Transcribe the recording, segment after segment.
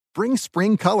Bring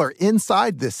spring color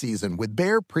inside this season with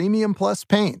Behr Premium Plus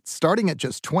paint, starting at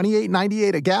just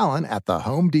 $28.98 a gallon at the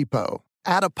Home Depot.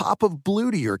 Add a pop of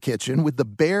blue to your kitchen with the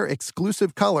Behr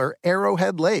exclusive color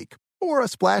Arrowhead Lake, or a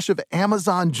splash of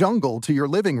Amazon Jungle to your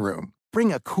living room.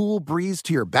 Bring a cool breeze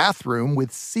to your bathroom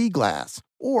with Sea Glass,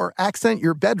 or accent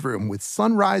your bedroom with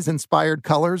sunrise-inspired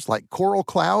colors like Coral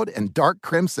Cloud and Dark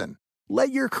Crimson.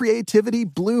 Let your creativity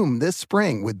bloom this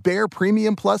spring with Behr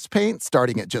Premium Plus paint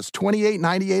starting at just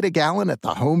 $28.98 a gallon at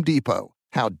the Home Depot.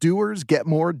 How doers get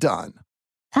more done.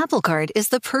 Apple Card is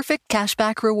the perfect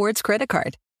cashback rewards credit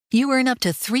card. You earn up to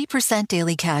 3%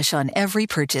 daily cash on every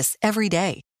purchase every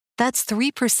day. That's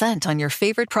 3% on your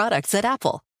favorite products at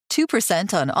Apple,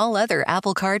 2% on all other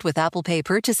Apple Card with Apple Pay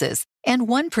purchases, and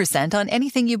 1% on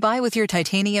anything you buy with your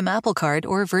titanium Apple Card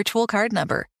or virtual card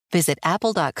number. Visit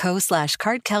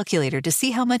apple.co/card calculator to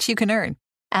see how much you can earn.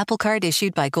 Apple Card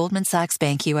issued by Goldman Sachs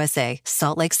Bank USA,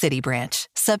 Salt Lake City branch.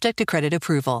 Subject to credit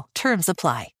approval. Terms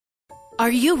apply. Are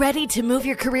you ready to move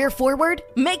your career forward?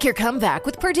 Make your comeback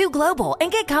with Purdue Global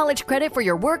and get college credit for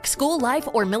your work, school, life,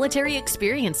 or military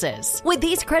experiences. With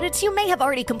these credits, you may have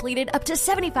already completed up to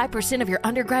 75% of your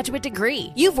undergraduate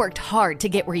degree. You've worked hard to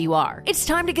get where you are. It's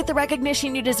time to get the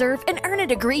recognition you deserve and earn a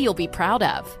degree you'll be proud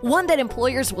of. One that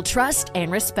employers will trust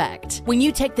and respect. When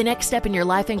you take the next step in your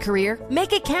life and career,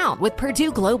 make it count with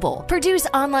Purdue Global, Purdue's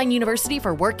online university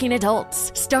for working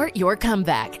adults. Start your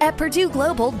comeback at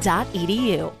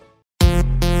purdueglobal.edu.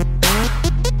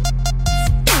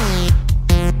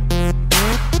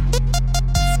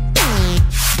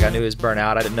 I knew he was burnt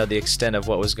out. I didn't know the extent of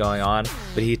what was going on,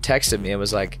 but he texted me and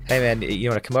was like, hey man, you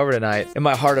want to come over tonight? In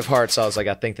my heart of hearts, I was like,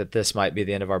 I think that this might be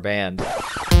the end of our band.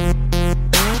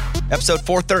 Episode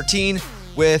 413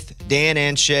 with Dan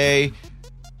and Shay.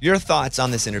 Your thoughts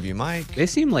on this interview, Mike? They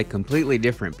seem like completely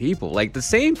different people, like the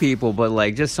same people, but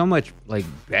like just so much like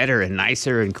better and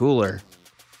nicer and cooler.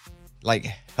 Like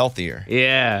healthier.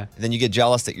 Yeah. And then you get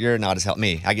jealous that you're not as healthy.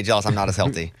 Me, I get jealous I'm not as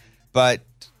healthy. But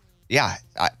yeah,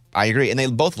 I agree. And they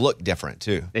both look different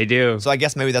too. They do. So I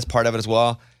guess maybe that's part of it as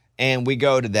well. And we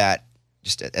go to that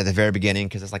just at the very beginning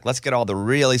because it's like, let's get all the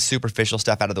really superficial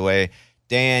stuff out of the way.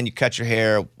 Dan, you cut your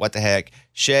hair. What the heck?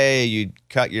 Shay, you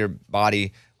cut your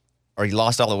body or you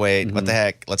lost all the weight. Mm-hmm. What the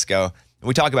heck? Let's go. And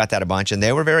we talk about that a bunch and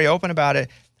they were very open about it.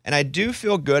 And I do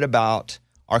feel good about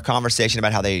our conversation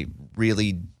about how they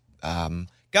really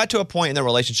got to a point in their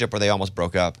relationship where they almost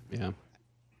broke up. Yeah.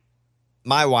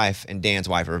 My wife and Dan's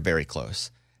wife are very close.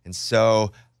 And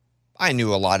so I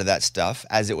knew a lot of that stuff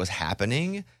as it was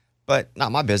happening, but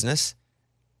not my business.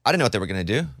 I didn't know what they were going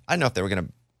to do. I didn't know if they were going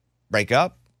to break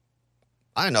up.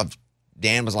 I didn't know if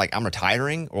Dan was like, I'm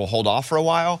retiring or we'll hold off for a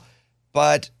while.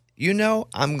 But, you know,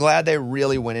 I'm glad they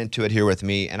really went into it here with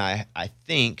me. And I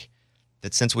think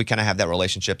that since we kind of have that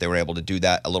relationship, they were able to do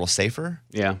that a little safer.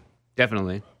 Yeah,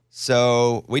 definitely.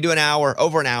 So we do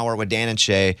over an hour with Dan and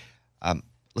Shay.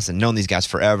 Listen, known these guys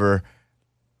forever.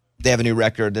 They have a new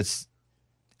record that's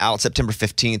out September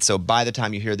 15th. So by the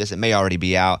time you hear this, it may already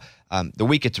be out. The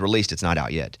week it's released, it's not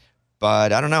out yet.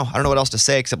 But I don't know. I don't know what else to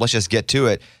say except let's just get to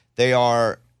it. They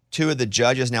are two of the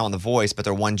judges now on The Voice, but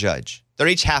they're one judge. They're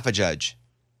each half a judge.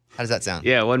 How does that sound?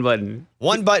 Yeah, one button.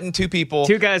 One button, two people.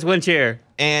 Two guys, one chair.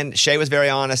 And Shay was very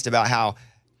honest about how,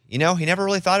 you know, he never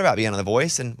really thought about being on The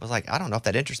Voice and was like, I don't know if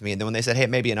that interests me. And then when they said, hey, it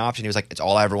may be an option, he was like, it's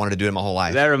all I ever wanted to do in my whole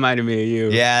life. That reminded me of you.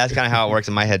 Yeah, that's kind of how it works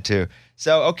in my head too.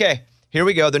 So, okay, here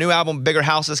we go. The new album, Bigger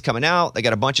Houses, coming out. They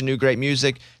got a bunch of new great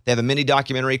music. They have a mini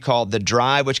documentary called The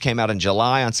Drive, which came out in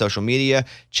July on social media.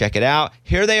 Check it out.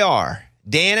 Here they are,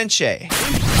 Dan and Shay.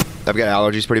 I've got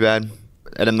allergies pretty bad,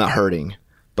 and I'm not hurting.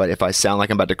 But if I sound like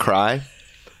I'm about to cry...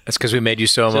 That's because we made you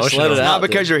so emotional. It's not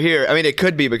because you're here. I mean, it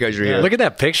could be because you're here. Look at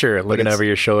that picture looking over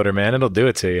your shoulder, man. It'll do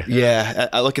it to you. Yeah,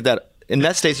 I look at that. And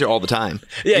that stays here all the time.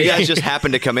 Yeah, you guys just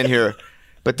happen to come in here.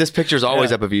 But this picture's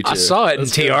always up of you two. I saw it in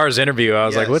TR's interview. I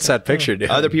was like, what's that picture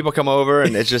doing? Other people come over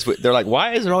and it's just, they're like,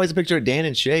 why is there always a picture of Dan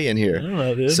and Shay in here? I don't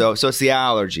know, dude. So it's the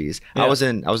allergies. Yeah. I was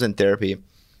in therapy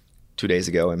 2 days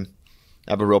ago and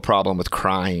I have a real problem with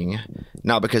crying.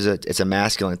 Not because it's a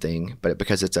masculine thing, but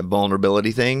because it's a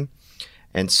vulnerability thing.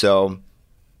 And so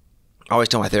I always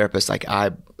tell my therapist, like,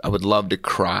 I would love to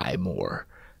cry more.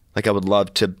 Like, I would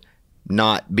love to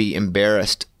not be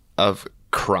embarrassed of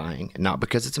crying. Not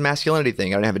because it's a masculinity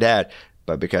thing. I don't have a dad.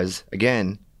 But because,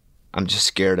 again, I'm just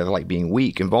scared of, like, being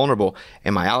weak and vulnerable.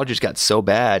 And my allergies got so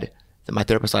bad that my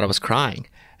therapist thought I was crying.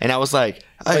 And I was like...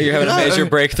 Oh, you're having a major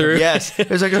breakthrough? Yes. It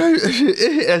was like...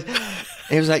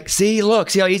 he was like, see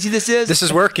how easy this is? This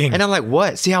is working. And I'm like,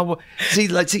 what? See,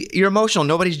 you're emotional.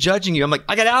 Nobody's judging you. I'm like,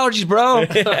 I got allergies, bro.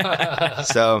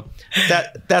 So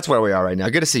that's where we are right now.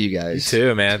 Good to see you guys. You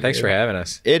too, man. Thanks for having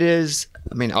us. It is,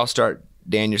 I'll start,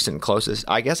 Dan, you're sitting closest.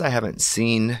 I guess I haven't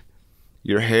seen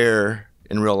your hair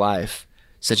in real life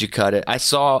since you cut it. I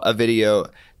saw a video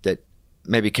that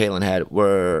maybe Caitlin had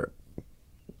where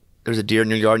there was a deer in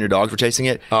your yard and your dogs were chasing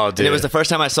it. Oh, dude. And it was the first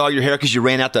time I saw your hair because you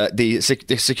ran out the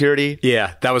security.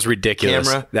 Yeah, that was ridiculous.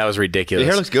 Camera. That was ridiculous.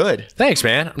 Your hair looks good. Thanks,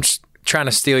 man. I'm just trying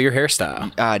to steal your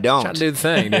hairstyle. I don't. Trying to do the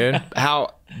thing, dude.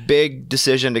 How big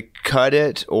decision to cut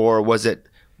it, or was it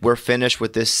we're finished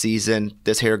with this season,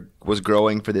 this hair was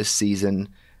growing for this season,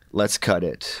 let's cut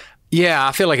it? Yeah,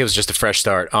 I feel like it was just a fresh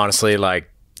start, honestly.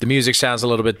 Like, the music sounds a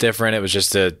little bit different. It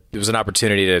was an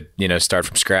opportunity to, start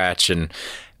from scratch, and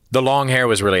the long hair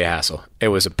was really a hassle. It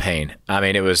was a pain.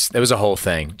 It was a whole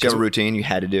thing. Did you have a routine you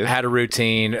had to do? Had a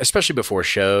routine, especially before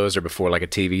shows or before like a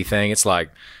TV thing. It's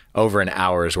like over an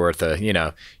hour's worth of,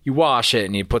 you wash it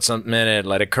and you put something in it,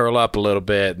 let it curl up a little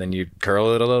bit, then you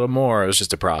curl it a little more. It was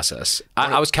just a process.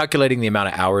 I was calculating the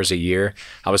amount of hours a year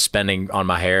I was spending on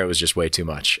my hair. It was just way too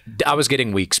much. I was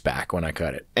getting weeks back when I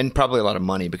cut it. And probably a lot of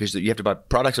money because you have to buy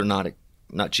products are not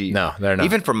cheap. No, they're not.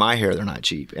 Even for my hair, they're not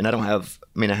cheap. And I have.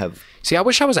 See, I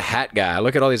wish I was a hat guy. I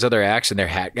look at all these other acts and they're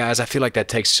hat guys. I feel like that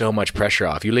takes so much pressure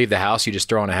off. You leave the house, you just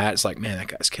throw on a hat. It's like, man, that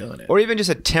guy's killing it. Or even just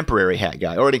a temporary hat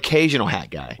guy or an occasional hat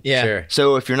guy. Yeah. Sure.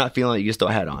 So if you're not feeling it, you just throw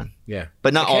a hat on. Yeah.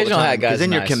 But not all the Occasional time. hat guy's Because then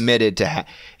nice. you're committed to hat.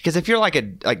 Because if you're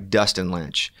like Dustin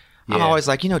Lynch, I'm Yeah. always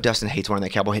like, Dustin hates wearing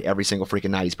that cowboy hat every single freaking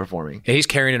night he's performing. And he's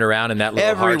carrying it around in that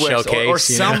little hard Everywhere. shell case. Or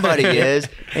somebody is.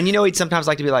 And he'd sometimes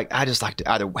like to be like, I just like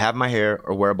to either have my hair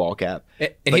or wear a ball cap. And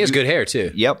But he has you- good hair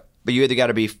too. Yep. But you either got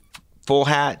to be full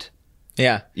hat.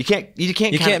 Yeah. You can't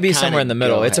be somewhere in the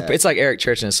middle. go It's hat. it's like Eric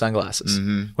Church and his sunglasses.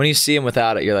 When you see him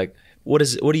without it, you're like,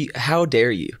 how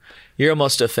dare you? You're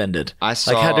almost offended. I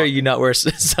saw- like, how dare you not wear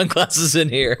sunglasses in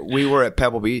here? We were at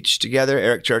Pebble Beach together.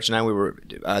 Eric Church and I. We were.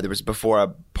 There was before a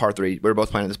par 3. We were both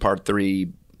playing this par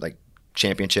 3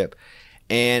 championship,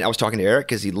 and I was talking to Eric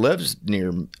because he lives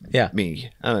near me.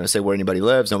 I don't know say where anybody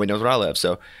lives. Nobody knows where I live.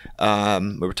 So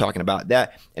we were talking about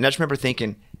that, and I just remember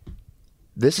thinking,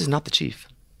 this is not the Chief.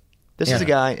 This is a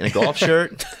guy in a golf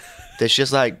shirt that's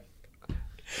just like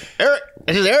Eric.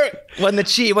 It's just Eric. Wasn't the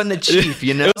Chief.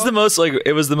 It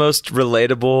was the most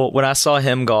relatable when I saw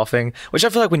him golfing, which I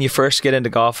feel like when you first get into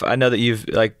golf, I know that you've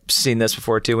seen this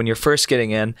before too. When you're first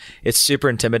getting in, it's super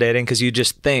intimidating because you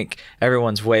just think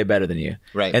everyone's way better than you.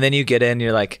 Right. And then you get in,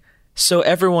 you're like, so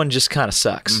everyone just kind of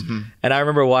sucks. And I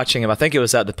remember watching him, I think it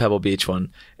was at the Pebble Beach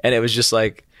one, and it was just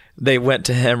like, they went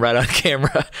to him right on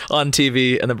camera on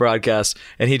TV and the broadcast,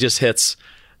 and he just hits,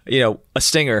 a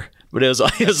stinger. But it was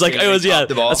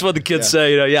that's what the kids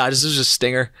say, this is just a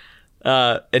stinger.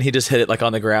 And he just hit it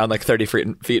on the ground, 30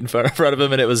 feet in front of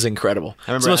him, and it was incredible.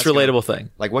 It's the most relatable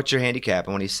thing. Like, what's your handicap?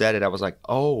 And when he said it, I was like,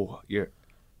 oh, you're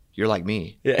like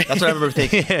me. Yeah. That's what I remember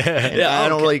thinking. I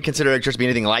don't really consider Eric Church to be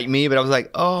anything like me, but I was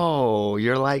like, oh,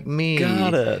 you're like me.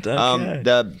 Got it. Okay.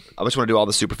 I just want to do all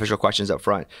the superficial questions up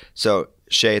front. So,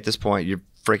 Shay, at this point, you're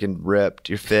freaking ripped.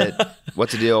 You're fit.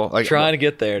 What's the deal? Trying to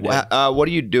get there, dude. What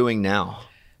are you doing now?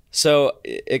 So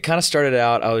it kind of started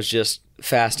out, I was just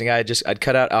fasting. I'd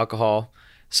cut out alcohol.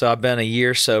 So I've been a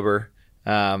year sober.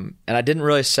 And I didn't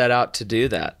really set out to do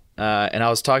that. And I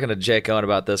was talking to Jake Owen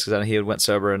about this because he went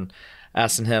sober, and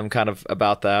asking him kind of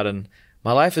about that. And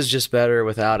my life is just better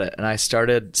without it. And I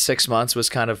started 6 months was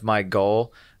kind of my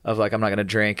goal of I'm not going to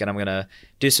drink, and I'm going to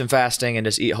do some fasting and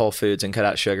just eat whole foods and cut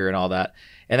out sugar and all that.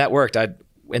 And that worked.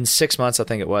 In 6 months, I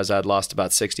think it was, I'd lost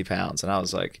about 60 pounds. And I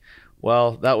was like,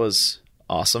 well, that was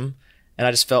awesome. And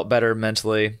I just felt better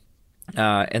mentally.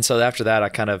 And so after that, I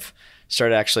kind of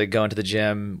started actually going to the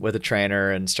gym with a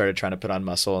trainer and started trying to put on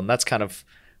muscle. And that's kind of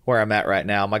where I'm at right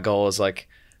now. My goal is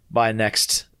by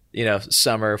next,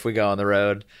 summer, if we go on the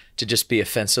road, to just be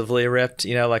offensively ripped,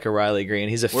 like a Riley Green.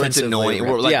 He's offensively it's annoying.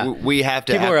 ripped. We have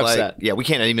to People act are upset. we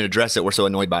can't even address it. We're so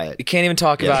annoyed by it. You can't even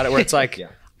talk about it, where it's like,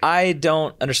 I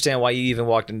don't understand why you even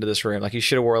walked into this room. You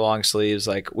should have wore long sleeves.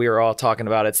 We were all talking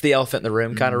about it. It's the elephant in the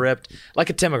room kind of ripped,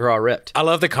 like a Tim McGraw ripped. I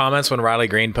love the comments when Riley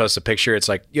Green posts a picture. It's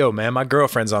like, yo, man, my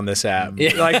girlfriend's on this app.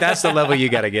 That's the level you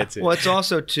got to get to. Well, it's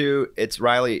also too, it's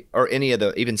Riley or any of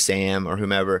even Sam or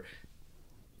whomever.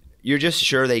 You're just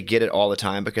sure they get it all the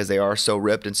time because they are so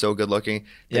ripped and so good looking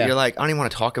that you're like, I don't even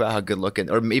want to talk about how good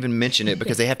looking or even mention it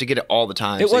because they have to get it all the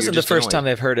time. It so wasn't you're the just first time annoyed.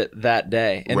 they've heard it that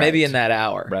day, and maybe in that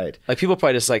hour. Right. People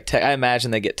probably just I imagine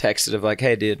they get texted of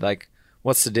hey, dude,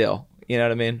 what's the deal? You know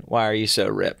what I mean? Why are you so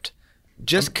ripped?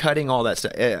 Just cutting all that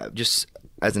stuff. Just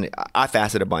I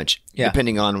fasted a bunch,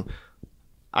 depending on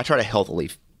I try to healthily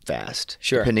fast,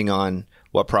 Sure. depending on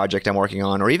what project I'm working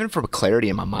on, or even for clarity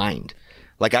in my mind.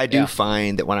 Like I do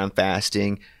find that when I'm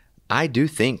fasting, I do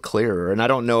think clearer, and I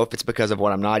don't know if it's because of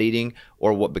what I'm not eating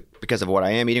or because of what I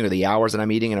am eating or the hours that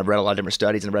I'm eating. And I've read a lot of different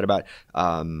studies and read about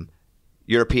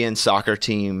European soccer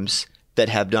teams that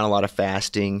have done a lot of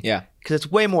fasting. Yeah. Because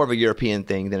it's way more of a European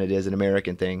thing than it is an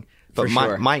American thing. But For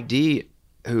sure. Mike D,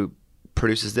 who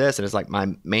produces this and is like my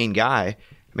main guy, I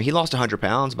mean, he lost 100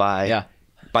 pounds by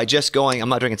just going, I'm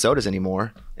not drinking sodas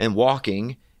anymore, and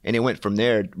walking, and it went from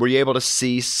there. Were you able to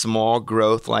see small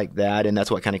growth like that, and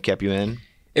that's what kind of kept you in?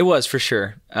 It was, for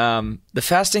sure. The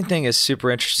fasting thing is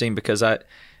super interesting because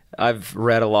I've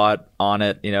read a lot on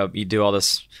it. You know, you do all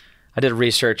this. I did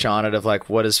research on it of like,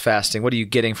 what is fasting? What are you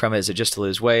getting from it? Is it just to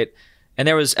lose weight? And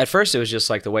at first it was just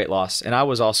like the weight loss. And I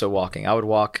was also walking. I would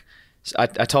walk. I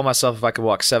told myself if I could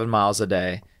walk 7 miles a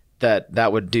day,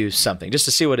 that would do something, just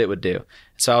to see what it would do.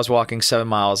 So I was walking 7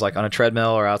 miles like on a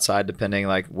treadmill or outside, depending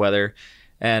like weather.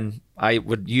 And I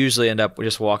would usually end up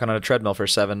just walking on a treadmill for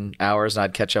 7 hours, and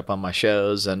I'd catch up on my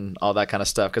shows and all that kind of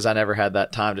stuff because I never had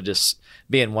that time to just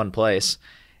be in one place.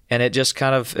 And it just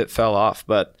it fell off.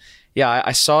 But yeah,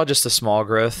 I saw just a small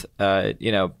growth.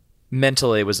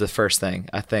 Mentally was the first thing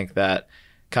I think that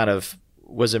kind of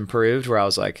was improved, where I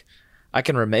was like, I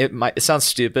can remember. It sounds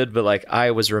stupid, but like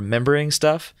I was remembering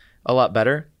stuff a lot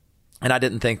better, and I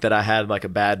didn't think that I had like a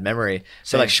bad memory.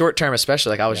 So like short term,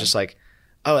 especially, like I was just like,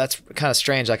 oh, that's kind of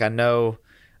strange. Like I know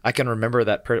I can remember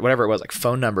that whatever it was, like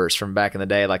phone numbers from back in the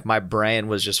day. Like my brain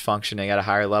was just functioning at a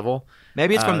higher level.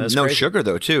 Maybe it's from no crazy. Sugar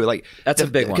though too. Like that's a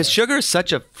big one because sugar is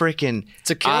such a freaking. It's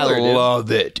a killer. I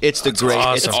love it. It's the great.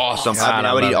 Awesome. It's awesome. God,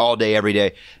 I would I eat love all day, every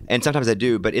day, and sometimes I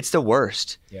do, but it's the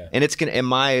worst. Yeah. And it's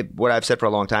gonna. What I've said for a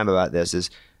long time about this is,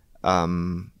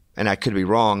 and I could be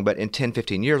wrong, but in 10,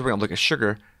 15 years we're gonna look at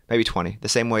sugar, maybe 20, the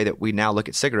same way that we now look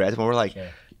at cigarettes, when we're like. Yeah.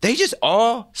 They just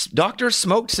doctors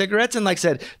smoked cigarettes and like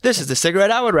said, this is the cigarette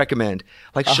I would recommend.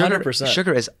 Like 100%.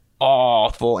 Sugar is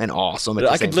awful and awesome. At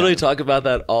the I same could literally time. talk about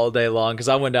that all day long because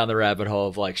I went down the rabbit hole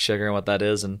of like sugar and what that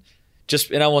is, and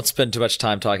I won't spend too much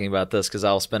time talking about this because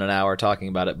I'll spend an hour talking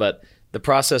about it. But the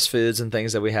processed foods and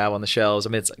things that we have on the shelves,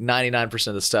 I mean, it's like 99%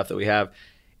 of the stuff that we have,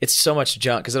 it's so much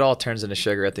junk because it all turns into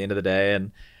sugar at the end of the day.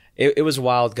 And it was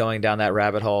wild going down that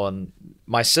rabbit hole. And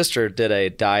my sister did a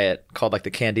diet called like the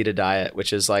Candida diet,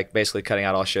 which is like basically cutting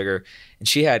out all sugar. And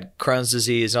she had Crohn's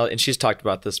disease, and she's talked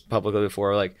about this publicly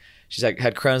before. Like she's like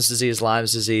had Crohn's disease,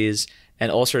 Lyme's disease,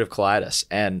 and ulcerative colitis.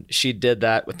 And she did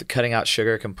that with the cutting out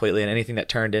sugar completely and anything that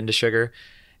turned into sugar.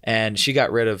 And she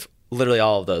got rid of literally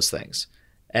all of those things.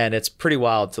 And it's pretty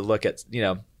wild to look at,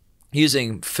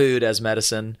 using food as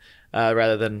medicine.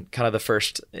 Rather than kind of the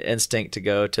first instinct to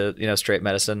go to, straight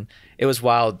medicine. It was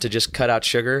wild to just cut out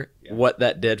sugar, what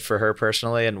that did for her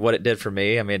personally and what it did for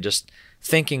me. I mean, just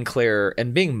thinking clearer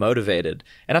and being motivated.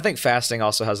 And I think fasting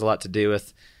also has a lot to do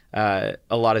with a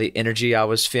lot of the energy I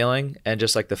was feeling and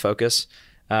just like the focus.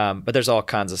 But there's all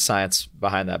kinds of science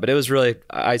behind that. But it was really,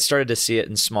 I started to see it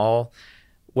in small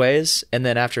ways. And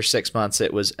then after 6 months,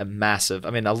 it was a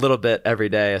little bit every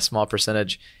day, a small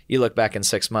percentage. You look back in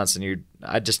 6 months and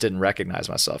I just didn't recognize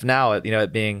myself. Now,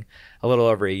 it being a little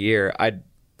over a year, I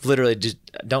literally just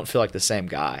don't feel like the same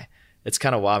guy. It's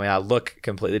kind of wild. I mean, I look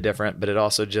completely different, but it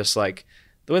also just like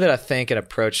the way that I think and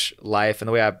approach life and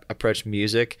the way I approach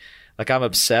music, like I'm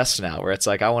obsessed now where it's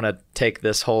like, I want to take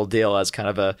this whole deal as kind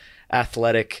of a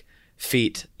athletic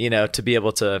feat, to be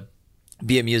able to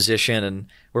be a musician, and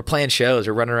we're playing shows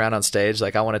or running around on stage.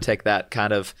 Like I want to take that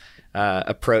kind of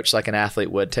approach like an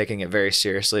athlete would, taking it very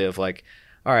seriously of like,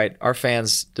 all right, our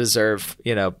fans deserve,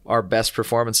 our best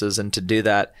performances. And to do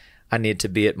that, I need to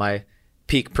be at my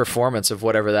peak performance of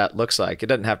whatever that looks like. It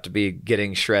doesn't have to be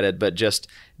getting shredded, but just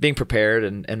being prepared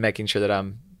and making sure that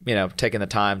I'm, taking the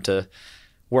time to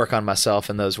work on myself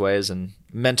in those ways. And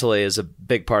mentally is a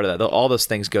big part of that. All those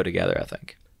things go together, I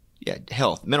think. Yeah,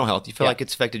 mental health. You feel like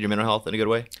it's affected your mental health in a good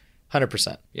way?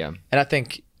 100%. Yeah. And I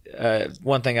think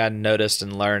one thing I noticed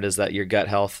and learned is that your gut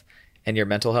health and your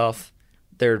mental health,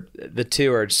 the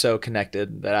two are so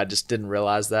connected that I just didn't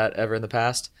realize that ever in the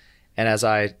past. And as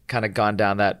I kind of gone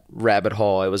down that rabbit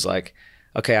hole, it was like,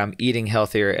 okay, I'm eating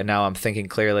healthier and now I'm thinking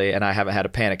clearly and I haven't had a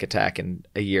panic attack in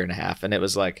a year and a half. And it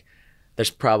was like,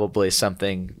 there's probably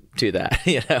something to that,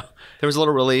 There was a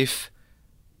little relief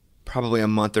probably a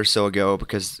month or so ago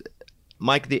because,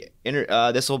 Mike,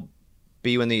 this will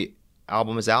be when the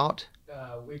album is out?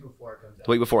 Week before it comes out.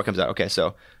 The week before it comes out. Okay,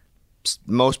 so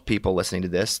most people listening to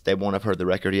this, they won't have heard the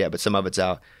record yet, but some of it's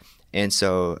out. And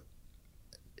so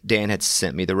Dan had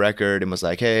sent me the record and was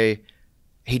like, hey,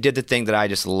 he did the thing that I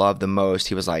just love the most.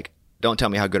 He was like, don't tell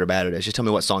me how good or bad it is. Just tell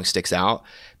me what song sticks out,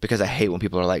 because I hate when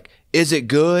people are like, is it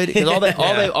good? Because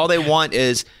all they want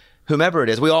is whomever it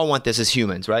is. We all want this as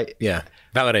humans, right? Yeah.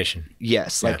 Validation.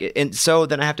 Yes. Like, and so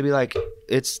then I have to be like,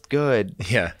 it's good.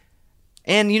 Yeah.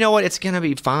 And you know what? It's going to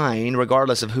be fine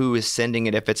regardless of who is sending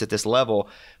it if it's at this level.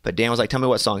 But Dan was like, tell me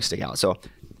what songs stick out. So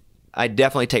I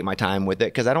definitely take my time with it,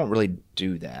 because I don't really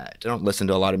do that. I don't listen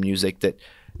to a lot of music that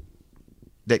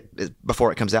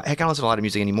before it comes out. Heck, I don't listen to a lot of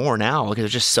music anymore now because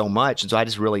there's just so much. And so I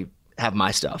just really have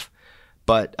my stuff.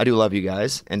 But I do love you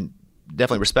guys and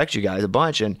definitely respect you guys a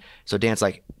bunch. And so Dan's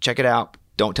like, check it out.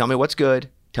 Don't tell me what's good.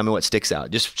 Tell me what sticks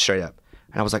out. Just straight up.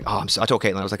 And I was like, I told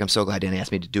Caitlin, I was like, I'm so glad Dan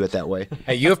asked me to do it that way.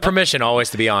 Hey, you have permission always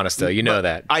to be honest, though. You know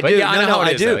that. I do. Yeah, I know how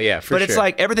it is, do. though. Yeah, for but sure. it's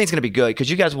like everything's going to be good because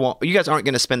you guys aren't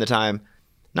going to spend the time.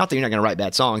 Not that you're not going to write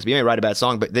bad songs, but you may write a bad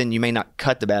song, but then you may not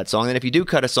cut the bad song. And if you do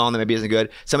cut a song that maybe isn't good,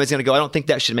 somebody's going to go, I don't think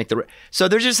that should make the. So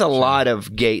there's just a lot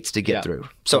of gates to get through.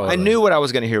 So totally. I knew what I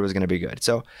was going to hear was going to be good.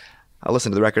 So I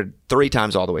listened to the record 3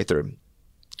 times all the way through,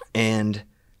 and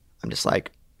I'm just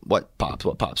like, what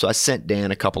pops? So I sent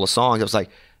Dan a couple of songs. I was like,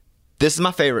 this is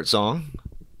my favorite song.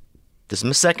 This is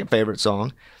my second favorite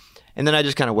song. And then I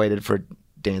just kind of waited for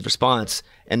Dan's response.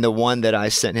 And the one that I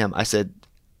sent him, I said,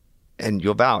 and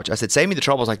you'll vouch, I said, Save Me the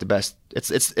Trouble is like the best. It's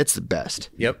the best.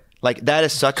 Yep. Like that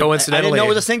is such coincidentally. I didn't know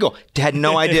it was a single. Had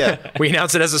no idea. We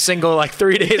announced it as a single like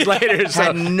 3 days later. So.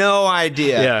 Had no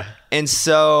idea. Yeah. And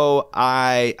so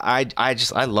I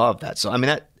love that. So I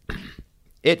mean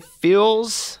it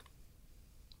feels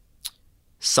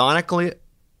sonically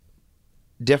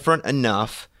different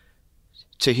enough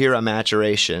to hear a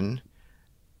maturation,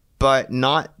 but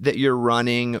not that you're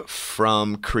running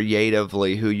from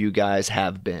creatively who you guys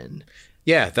have been.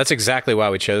 Yeah, that's exactly why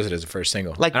we chose it as the first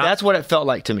single. Like, that's what it felt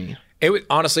like to me.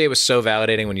 Honestly, it was so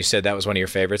validating when you said that was one of your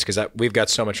favorites, because we've got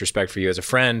so much respect for you as a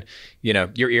friend. You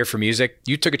know, your ear for music,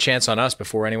 you took a chance on us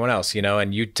before anyone else, you know,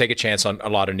 and you take a chance on a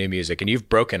lot of new music, and you've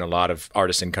broken a lot of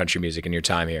artists in country music in your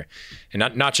time here.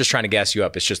 And not just trying to gas you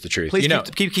up, it's just the truth. Please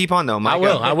keep on though, Mike.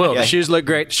 I will. Yeah. The shoes look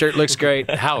great, shirt looks great,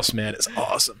 house, man, it's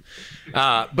awesome.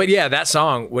 But yeah, that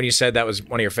song, when you said that was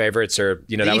one of your favorites, or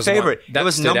you know, that was favorite. That it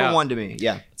was number 1 to me.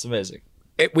 Yeah, It's amazing.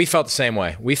 We felt the same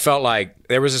way. We felt like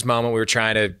there was this moment we were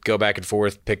trying to go back and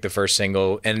forth, pick the first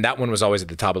single, and that one was always at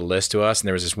the top of the list to us. And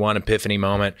there was this one epiphany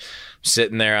moment. I'm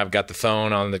sitting there, I've got the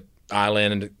phone on the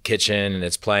island in the kitchen, and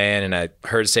it's playing, and I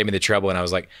heard Save Me the Trouble, and I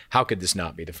was like, how could this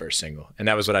not be the first single? And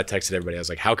that was what I texted everybody. I was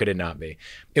like, how could it not be?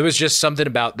 It was just something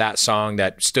about that song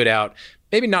that stood out,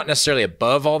 maybe not necessarily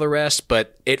above all the rest,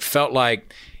 but it felt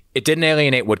like it didn't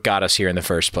alienate what got us here in the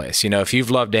first place. You know, if you've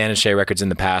loved Dan and Shay records in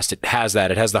the past, it has that.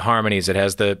 It has the harmonies. It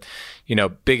has the, you know,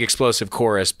 big explosive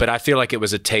chorus. But I feel like it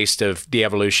was a taste of the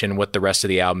evolution, what the rest of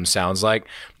the album sounds like.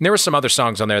 And there were some other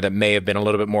songs on there that may have been a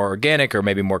little bit more organic or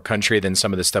maybe more country than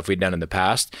some of the stuff we'd done in the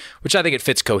past, which I think it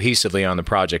fits cohesively on the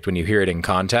project when you hear it in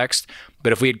context.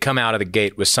 But if we had come out of the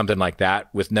gate with something like that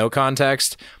with no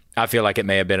context, I feel like it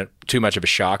may have been too much of a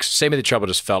shock. Save Me the Trouble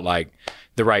just felt like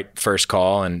the right first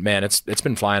call, and man, it's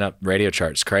been flying up radio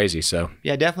charts crazy. So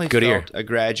yeah, definitely good felt ear. A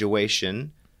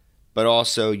graduation, but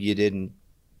also you didn't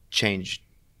change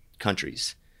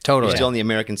countries. Totally, you're still in the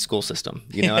American school system.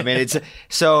 You know, I mean, it's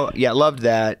so yeah, loved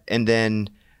that. And then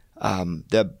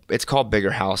it's called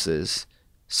Bigger Houses.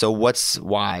 So what's the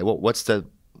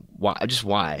why? Just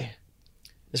why?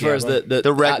 As far as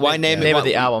why name of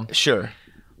the album? Sure.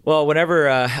 Well, whenever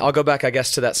I'll go back, I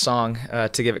guess, to that song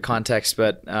to give it context.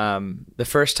 But the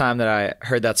first time that I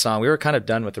heard that song, we were kind of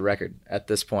done with the record at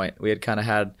this point. We had kind of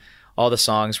had all the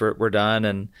songs were done,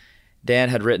 and Dan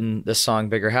had written this song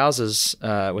 "Bigger Houses"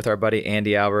 with our buddy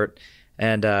Andy Albert,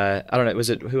 and I don't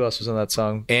know, who else was on that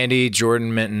song? Andy,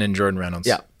 Jordan Minton, and Jordan Reynolds.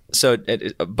 Yeah. So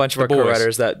a bunch of our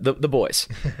co-writers, the boys,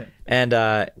 and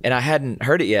I hadn't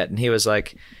heard it yet, and he was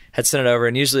like, had sent it over,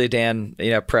 and usually Dan, you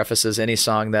know, prefaces any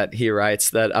song that he writes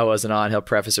that I wasn't on. He'll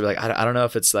preface it like, I don't know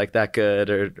if it's like that good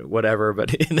or whatever,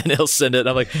 but and then he'll send it. And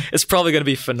I'm like, it's probably going to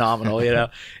be phenomenal, you know.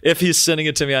 If he's sending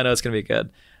it to me, I know it's going to be good.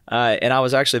 And I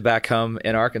was actually back home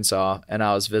in Arkansas, and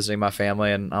I was visiting my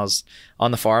family, and I was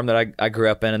on the farm that I grew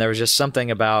up in, and there was just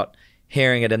something about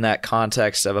hearing it in that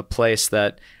context of a place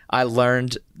that I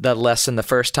learned the lesson the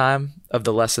first time of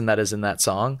the lesson that is in that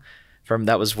song.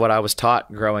 That was what I was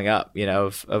taught growing up, you know,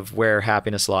 of where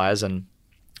happiness lies. And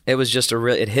it was just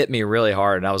it hit me really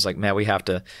hard. And I was like, man, we have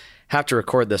to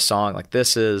record this song. Like,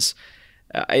 this is,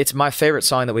 it's my favorite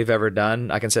song that we've ever done.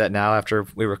 I can say that now after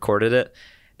we recorded it.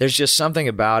 There's just something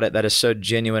about it that is so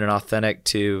genuine and authentic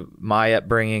to my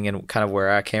upbringing and kind of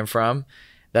where I came from,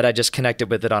 that I just connected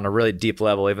with it on a really deep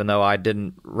level, even though I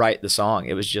didn't write the song.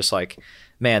 It was just like,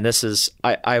 man, this is,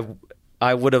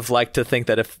 I would have liked to think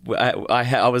that if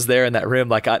I was there in that room,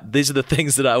 like these are the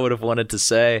things that I would have wanted to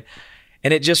say.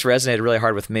 And it just resonated really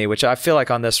hard with me, which I feel like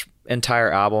on this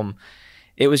entire album,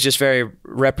 it was just very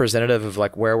representative of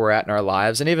like where we're at in our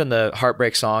lives. And even the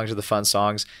heartbreak songs or the fun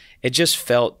songs, it just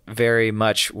felt very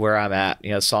much where I'm at.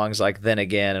 You know, songs like Then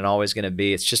Again and Always Gonna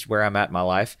Be, it's just where I'm at in my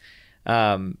life.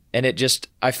 And it just,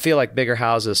 I feel like Bigger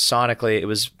Houses sonically, it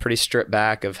was pretty stripped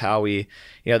back of how we,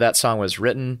 you know, that song was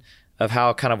written, of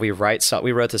how kind of we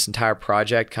wrote this entire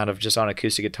project kind of just on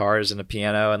acoustic guitars and a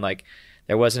piano, and like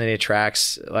there wasn't any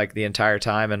tracks like the entire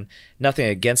time, and nothing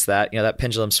against that. You know, that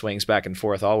pendulum swings back and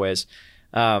forth always.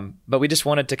 But we just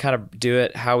wanted to kind of do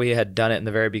it how we had done it in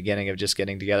the very beginning of just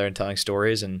getting together and telling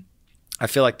stories. And I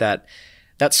feel like that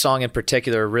song in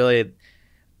particular really,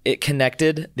 it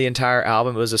connected the entire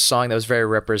album. It was a song that was very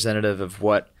representative of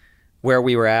where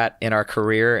we were at in our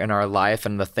career and our life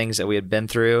and the things that we had been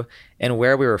through and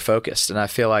where we were focused. And I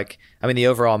feel like, I mean, the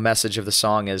overall message of the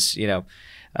song is, you know,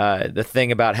 the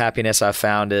thing about happiness I've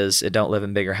found is it don't live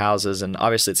in bigger houses. And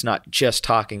obviously it's not just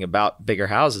talking about bigger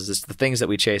houses. It's the things that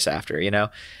we chase after, you know.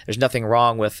 There's nothing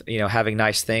wrong with, you know, having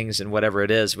nice things and whatever it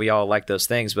is. We all like those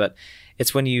things, but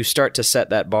it's when you start to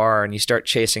set that bar and you start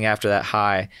chasing after that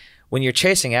high. When you're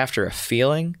chasing after a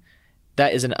feeling,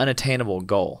 that is an unattainable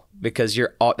goal, because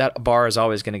that bar is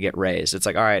always going to get raised. It's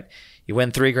like, all right, you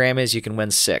win 3 Grammys, you can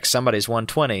win 6. Somebody's won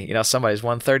 20, you know, somebody's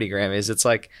won 30 Grammys. It's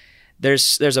like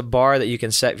there's a bar that you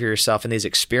can set for yourself in these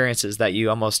experiences that you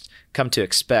almost come to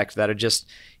expect that are just,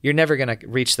 you're never going to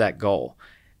reach that goal.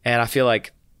 And I feel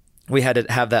like we had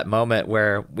to have that moment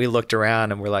where we looked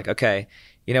around and we're like, okay,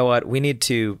 you know what? We need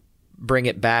to bring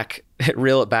it back,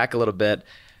 reel it back a little bit.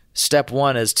 Step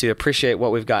one is to appreciate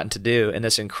what we've gotten to do in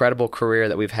this incredible career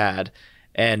that we've had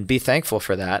and be thankful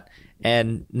for that,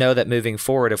 and know that moving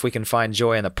forward, if we can find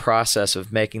joy in the process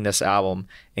of making this album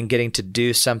and getting to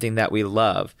do something that we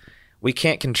love, we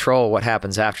can't control what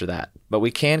happens after that, but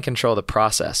we can control the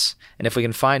process. And if we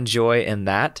can find joy in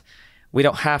that, we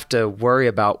don't have to worry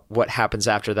about what happens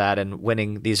after that and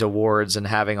winning these awards and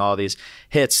having all these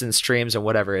hits and streams and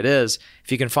whatever it is.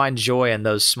 If you can find joy in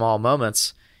those small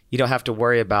moments, you don't have to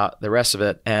worry about the rest of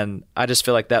it. And I just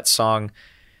feel like that song,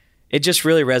 it just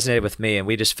really resonated with me. And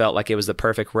we just felt like it was the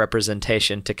perfect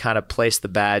representation to kind of place the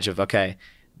badge of, okay,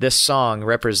 this song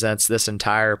represents this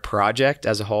entire project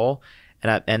as a whole.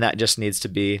 And that just needs to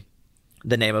be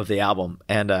the name of the album.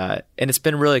 And it's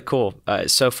been really cool.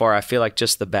 So far, I feel like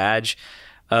just the badge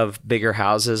of Bigger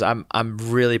Houses, I'm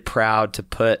really proud to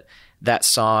put that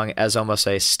song as almost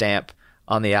a stamp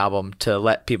on the album to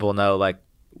let people know like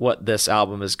what this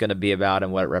album is going to be about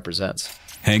and what it represents.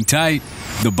 Hang tight.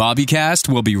 The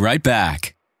Bobbycast will be right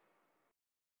back.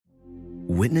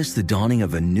 Witness the dawning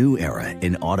of a new era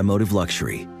in automotive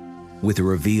luxury with a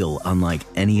reveal unlike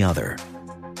any other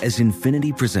as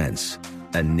Infiniti presents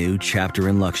a new chapter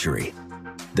in luxury,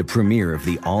 the premiere of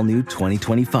the all-new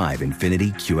 2025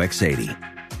 Infiniti QX80.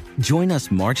 Join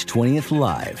us March 20th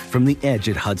live from the Edge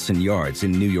at Hudson Yards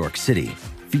in New York City,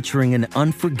 featuring an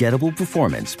unforgettable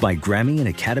performance by Grammy and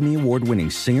Academy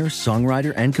Award-winning singer,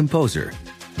 songwriter, and composer,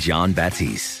 Jon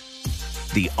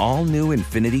Batiste. The all-new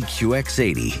Infiniti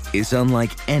QX80 is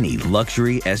unlike any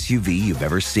luxury SUV you've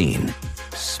ever seen.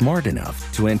 Smart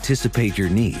enough to anticipate your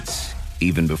needs,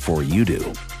 even before you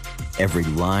do. Every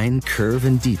line, curve,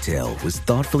 and detail was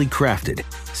thoughtfully crafted,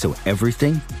 so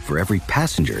everything for every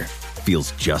passenger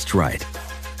feels just right.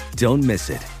 Don't miss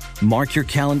it. Mark your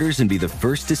calendars and be the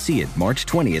first to see it March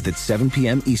 20th at 7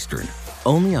 p.m. Eastern,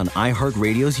 only on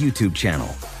iHeartRadio's YouTube channel.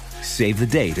 Save the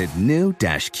date at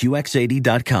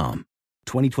new-QX80.com.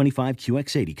 2025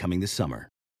 QX80 coming this summer.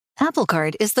 Apple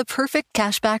Card is the perfect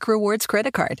cashback rewards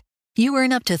credit card. You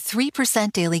earn up to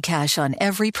 3% daily cash on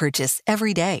every purchase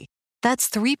every day. That's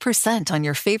 3% on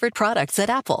your favorite products at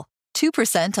Apple,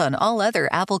 2% on all other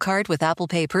Apple Card with Apple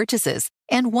Pay purchases,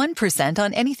 and 1%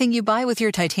 on anything you buy with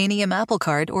your titanium Apple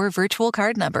Card or virtual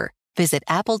card number. Visit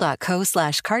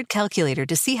apple.co/card calculator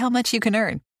to see how much you can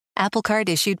earn. Apple Card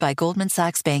issued by Goldman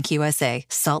Sachs Bank USA,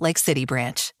 Salt Lake City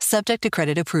branch. Subject to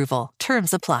credit approval.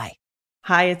 Terms apply.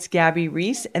 Hi, it's Gabby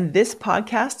Reese, and this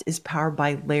podcast is powered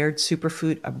by Laird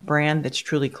Superfood, a brand that's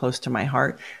truly close to my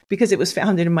heart because it was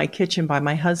founded in my kitchen by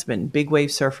my husband, big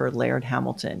wave surfer Laird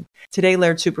Hamilton. Today,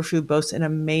 Laird Superfood boasts an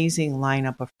amazing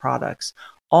lineup of products,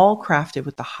 all crafted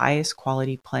with the highest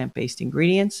quality plant-based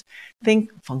ingredients. Think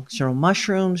functional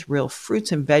mushrooms, real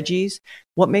fruits and veggies.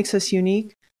 What makes us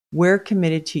unique? We're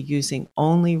committed to using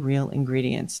only real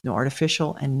ingredients, no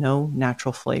artificial and no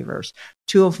natural flavors.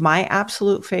 Two of my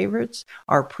absolute favorites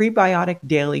are prebiotic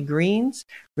daily greens,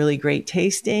 really great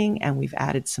tasting, and we've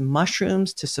added some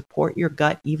mushrooms to support your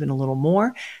gut even a little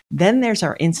more. Then there's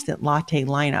our instant latte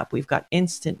lineup. We've got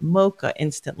instant mocha,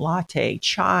 instant latte,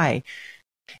 chai.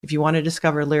 If you want to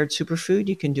discover Laird Superfood,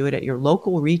 you can do it at your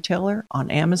local retailer on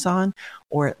Amazon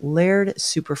or at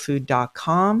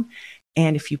lairdsuperfood.com.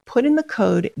 And if you put in the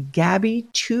code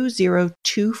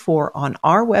GABBY2024 on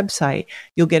our website,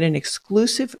 you'll get an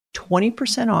exclusive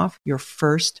 20% off your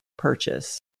first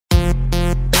purchase.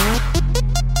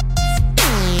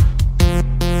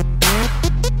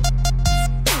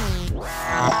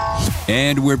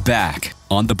 And we're back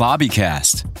on the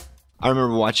Bobbycast. I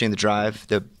remember watching The Drive,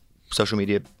 the social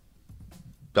media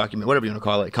document, whatever you want to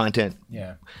call it, content.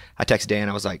 Yeah. I texted Dan.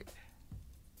 I was like,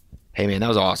 hey, man, that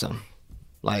was awesome.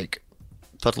 Like,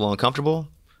 felt a little uncomfortable.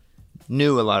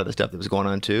 Knew a lot of the stuff that was going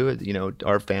on, too. You know,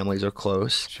 our families are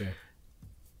close. Sure.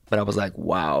 But I was like,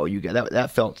 wow, you got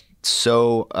that felt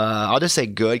so, I'll just say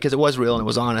good, because it was real and it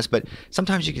was honest. But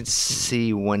sometimes you can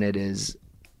see when it is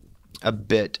a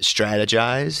bit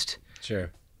strategized. Sure.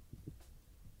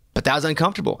 But that was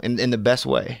uncomfortable in the best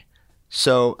way.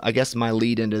 So I guess my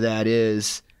lead into that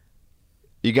is,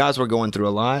 you guys were going through a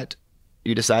lot.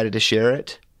 You decided to share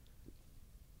it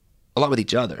a lot with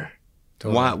each other.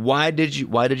 Totally. Why did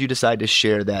you decide to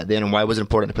share that then, and why was it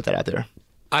important to put that out there?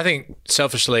 I think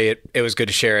selfishly, it was good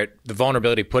to share it. The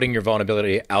vulnerability, putting your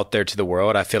vulnerability out there to the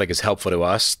world, I feel like is helpful to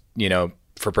us, you know,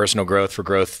 for personal growth, for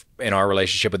growth in our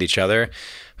relationship with each other.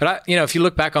 But if you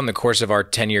look back on the course of our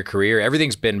 10-year career,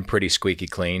 everything's been pretty squeaky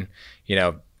clean, you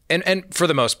know. And for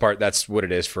the most part, that's what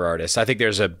it is for artists. I think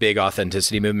there's a big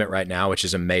authenticity movement right now, which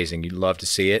is amazing. You'd love to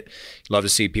see it. You'd love to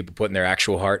see people putting their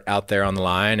actual heart out there on the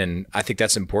line. And I think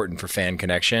that's important for fan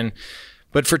connection.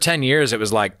 But for 10 years, it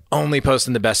was like only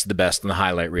posting the best of the best on the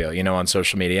highlight reel, you know, on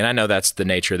social media. And I know that's the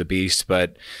nature of the beast,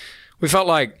 but we felt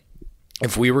like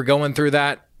if we were going through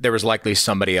that, there was likely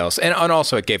somebody else. And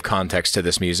also it gave context to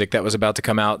this music that was about to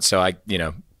come out. So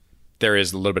there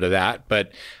is a little bit of that.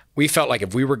 But we felt like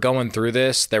if we were going through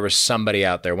this, there was somebody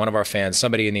out there, one of our fans,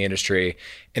 somebody in the industry.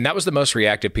 And that was the most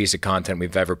reactive piece of content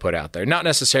we've ever put out there. Not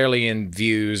necessarily in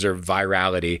views or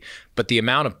virality, but the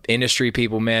amount of industry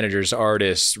people, managers,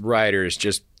 artists, writers,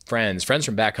 just friends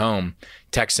from back home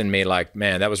texting me like,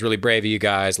 man, that was really brave of you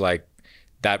guys. Like,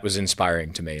 that was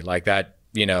inspiring to me. Like, that,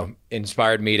 you know,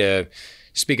 inspired me to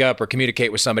speak up or communicate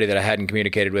with somebody that I hadn't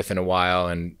communicated with in a while.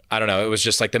 And I don't know, it was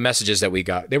just like the messages that we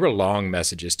got, they were long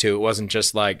messages too. It wasn't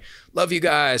just like, love you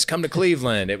guys, come to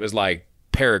Cleveland. It was like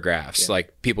paragraphs,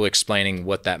 like people explaining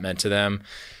what that meant to them.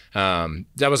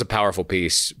 That was a powerful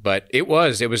piece, but it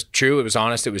was true. It was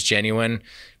honest. It was genuine.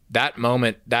 That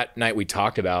moment, that night we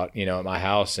talked about, you know, at my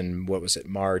house, and what was it,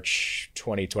 March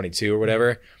 2022 or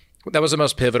whatever, that was the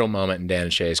most pivotal moment in Dan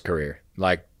and Shay's career.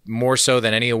 Like, more so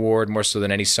than any award, more so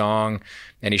than any song,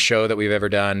 any show that we've ever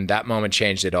done. That moment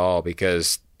changed it all,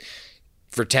 because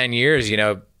for 10 years, you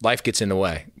know, life gets in the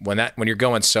way. When you're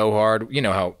going so hard, you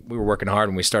know how we were working hard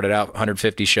when we started out,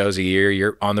 150 shows a year,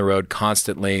 you're on the road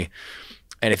constantly.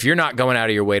 And if you're not going out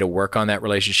of your way to work on that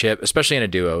relationship, especially in a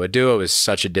duo is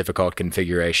such a difficult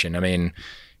configuration. I mean,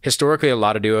 historically, a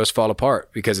lot of duos fall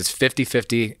apart because it's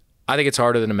 50-50. I think it's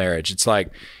harder than a marriage. It's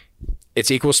like, it's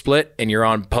equal split and you're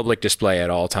on public display at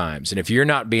all times. And if you're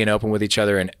not being open with each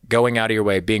other and going out of your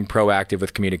way, being proactive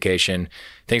with communication,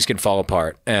 things can fall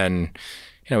apart. And,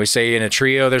 you know, we say in a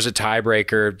trio, there's a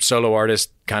tiebreaker. Solo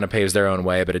artist kind of paves their own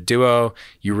way, but a duo,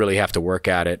 you really have to work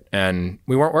at it. And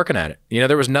we weren't working at it. You know,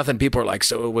 there was nothing. People are like,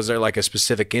 so was there like a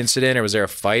specific incident or was there a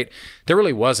fight? There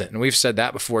really wasn't. And we've said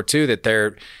that before too,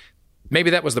 that maybe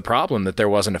that was the problem, that there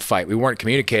wasn't a fight. We weren't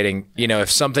communicating. You know,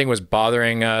 if something was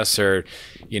bothering us, or,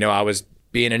 you know, I was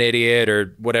being an idiot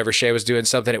or whatever, Shay was doing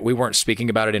something, we weren't speaking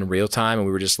about it in real time, and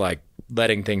we were just like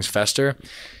letting things fester.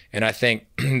 And I think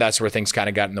that's where things kind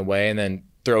of got in the way. And then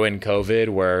throw in COVID,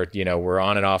 where, you know, we're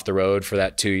on and off the road for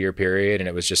that 2-year period, and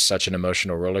it was just such an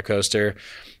emotional roller coaster.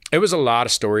 It was a lot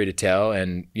of story to tell.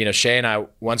 And, you know, Shay and I,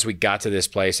 once we got to this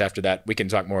place after that, we can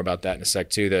talk more about that in a sec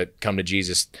too, the come to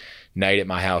Jesus night at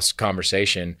my house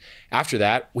conversation. After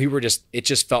that, it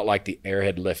just felt like the air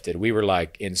had lifted. We were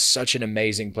like in such an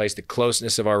amazing place. The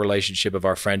closeness of our relationship, of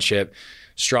our friendship,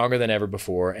 stronger than ever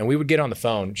before. And we would get on the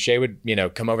phone. Shay would, you know,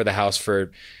 come over the house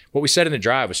for what we said in the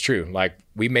drive was true. Like,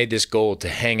 we made this goal to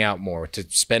hang out more, to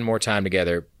spend more time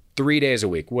together, 3 days a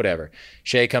week, whatever.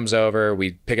 Shay comes over,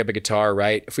 we pick up a guitar,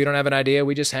 write. If we don't have an idea,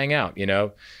 we just hang out, you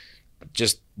know,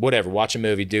 just whatever, watch a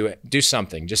movie, do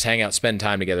something, just hang out, spend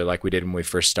time together like we did when we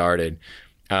first started.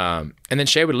 And then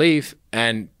Shay would leave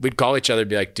and we'd call each other and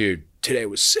be like, dude, today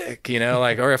was sick, you know,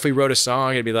 like, or if we wrote a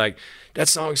song, it'd be like, that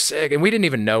song's sick. And we didn't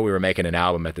even know we were making an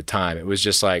album at the time. It was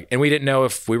just like, and we didn't know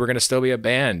if we were going to still be a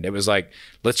band. It was like,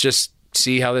 let's just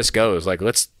see how this goes. Like,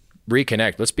 let's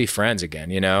reconnect. Let's be friends again,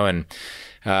 you know? And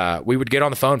we would get on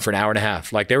the phone for an hour and a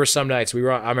half. Like there were some nights I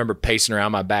remember pacing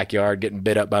around my backyard, getting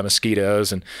bit up by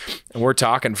mosquitoes. And we're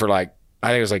talking for like, I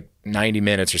think it was like 90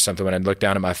 minutes or something when I'd look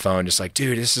down at my phone, just like,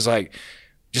 dude, this is like,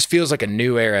 just feels like a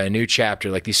new era, a new chapter.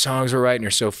 Like these songs we're writing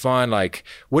are so fun. Like,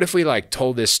 what if we like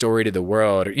told this story to the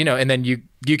world? Or, you know, and then you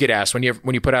get asked when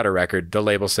you put out a record, the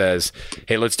label says,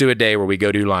 hey, let's do a day where we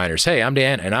go do liners. Hey, I'm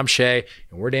Dan and I'm Shay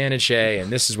and we're Dan and Shay. And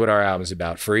this is what our album's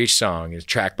about. For each song is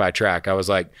track by track. I was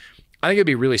like, I think it'd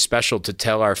be really special to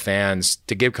tell our fans,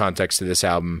 to give context to this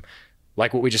album,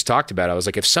 like what we just talked about. I was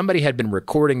like, if somebody had been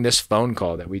recording this phone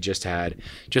call that we just had,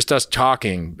 just us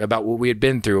talking about what we had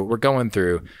been through, what we're going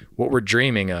through, what we're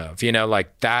dreaming of, you know,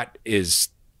 like that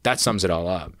sums it all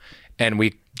up. And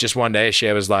we just one day,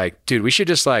 Shay was like, dude, we should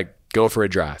just like go for a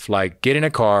drive, like get in a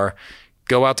car,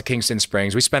 go out to Kingston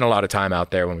Springs. We spent a lot of time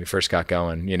out there when we first got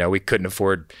going. You know, we couldn't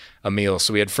afford a meal.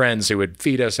 So we had friends who would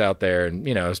feed us out there and,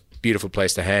 you know, it was a beautiful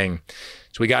place to hang.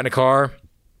 So we got in a car,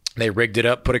 they rigged it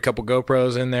up, put a couple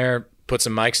GoPros in there, put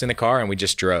some mics in the car, and we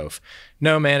just drove.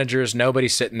 No managers, nobody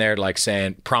sitting there like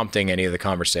prompting any of the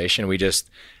conversation.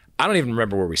 I don't even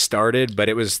remember where we started, but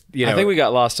it was, you know. I think we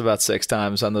got lost about 6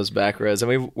 times on those back roads,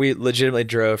 and we legitimately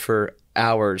drove for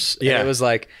hours. Yeah. And it was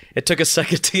like, it took a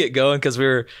second to get going because we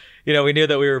were, you know, we knew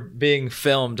that we were being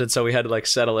filmed, and so we had to like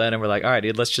settle in, and we're like, all right,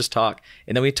 dude, let's just talk.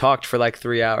 And then we talked for like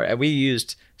 3 hours, and we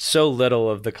used so little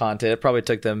of the content. It probably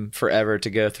took them forever to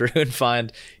go through and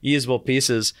find usable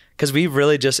pieces because we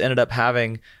really just ended up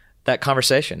having that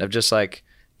conversation of just like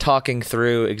talking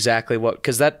through exactly what,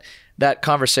 because that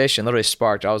conversation literally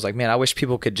sparked. I was like, man, I wish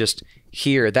people could just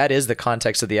hear. That is the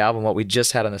context of the album, what we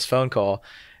just had on this phone call.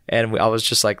 And I was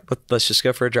just like, let's just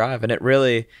go for a drive. And it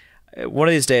really, one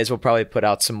of these days we'll probably put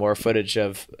out some more footage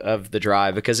of the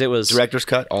drive because it was director's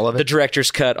cut, all of it. The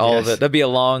director's cut, all of it. That'd be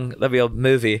a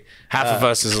movie. Half of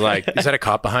us is like, is that a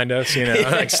cop behind us? You know,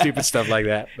 like stupid stuff like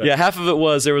that. But. Yeah, half of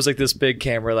it there was like this big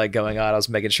camera like going on. I was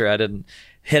making sure I didn't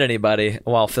hit anybody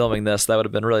while filming this. That would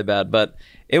have been really bad. But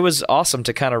it was awesome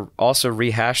to kind of also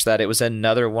rehash that. It was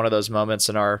another one of those moments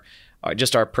in our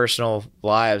personal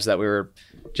lives that we were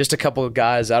just a couple of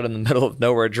guys out in the middle of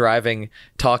nowhere driving,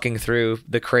 talking through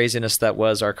the craziness that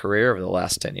was our career over the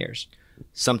last 10 years.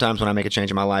 Sometimes when I make a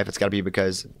change in my life, it's got to be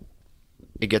because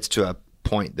it gets to a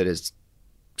point that is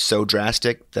so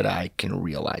drastic that I can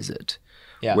realize it.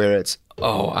 Yeah. Where it's,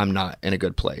 I'm not in a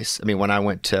good place. I mean, when I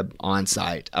went to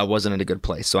on-site, I wasn't in a good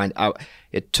place. So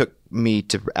it took me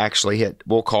to actually hit,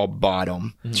 we'll call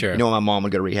bottom. Sure. You know, when my mom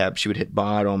would go to rehab, she would hit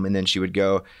bottom, and then she would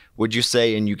go, would you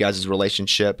say in you guys'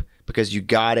 relationship, because you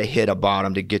got to hit a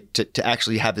bottom to get to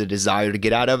actually have the desire to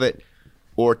get out of it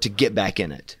or to get back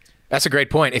in it? That's a great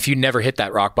point. If you never hit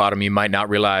that rock bottom, you might not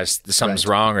realize that something's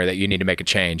wrong or that you need to make a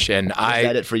change. And is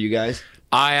that it for you guys?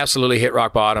 I absolutely hit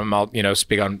rock bottom. I'll, you know,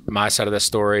 speak on my side of the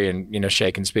story, and, you know,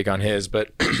 Shay can speak on his.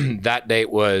 But that date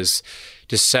was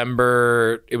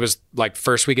December. It was like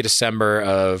first week of December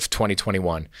of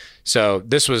 2021. So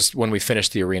this was when we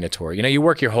finished the arena tour. You know, you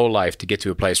work your whole life to get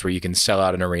to a place where you can sell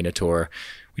out an arena tour.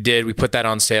 We did. We put that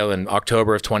on sale in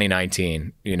October of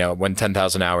 2019, you know, when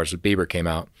 10,000 Hours with Bieber came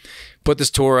out. Put this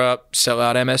tour up, sell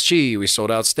out MSG. We sold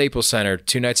out Staples Center,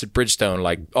 2 nights at Bridgestone,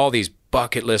 like all these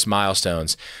bucket list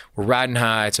milestones. We're riding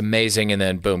high. It's amazing. And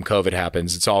then boom, COVID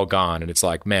happens. It's all gone. And it's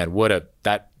like, man,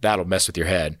 that'll mess with your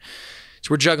head. So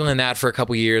we're juggling that for a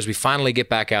couple years. We finally get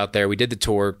back out there. We did the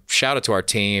tour. Shout out to our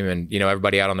team and, you know,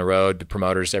 everybody out on the road, the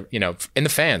promoters, you know, and the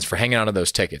fans for hanging on to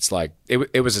those tickets. Like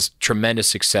it was a tremendous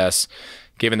success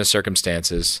given the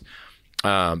circumstances.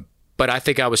 But I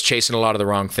think I was chasing a lot of the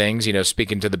wrong things, you know,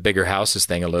 speaking to the bigger houses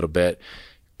thing a little bit.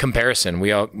 Comparison.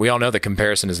 We all know that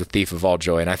comparison is the thief of all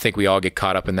joy. And I think we all get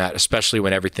caught up in that, especially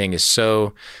when everything is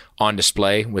so on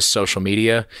display with social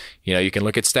media. You know, you can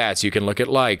look at stats, you can look at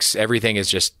likes. Everything is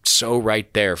just so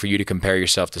right there for you to compare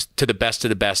yourself to the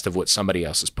best of what somebody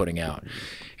else is putting out.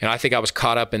 And I think I was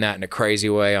caught up in that in a crazy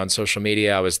way on social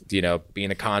media. I was, you know,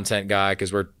 being a content guy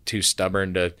because we're too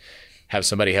stubborn to have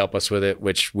somebody help us with it,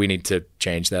 which we need to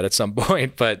change that at some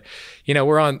point. But, you know,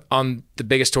 we're on the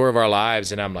biggest tour of our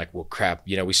lives. And I'm like, well, crap,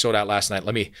 you know, we sold out last night.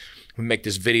 Let me make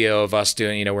this video of us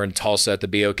doing, you know, we're in Tulsa at the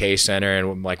BOK Center. And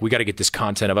I'm like, we got to get this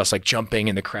content of us like jumping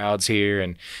in the crowds here.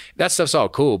 And that stuff's all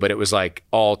cool. But it was like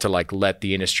all to like let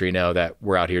the industry know that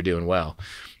we're out here doing well.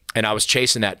 And I was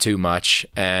chasing that too much.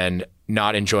 And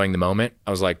not enjoying the moment.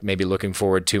 I was like maybe looking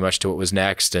forward too much to what was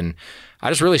next. And I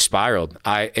just really spiraled.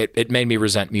 It made me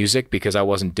resent music because I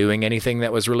wasn't doing anything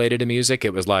that was related to music.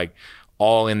 It was like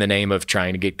all in the name of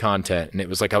trying to get content. And it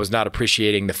was like I was not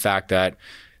appreciating the fact that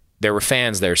there were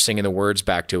fans there singing the words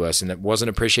back to us, and it wasn't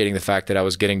appreciating the fact that I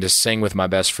was getting to sing with my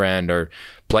best friend or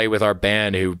play with our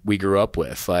band who we grew up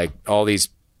with. Like all these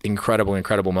incredible,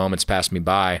 incredible moments passed me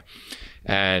by.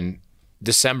 And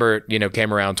December,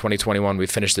 came around 2021. We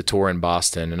finished the tour in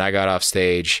Boston, and I got off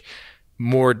stage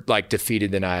more like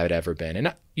defeated than I had ever been.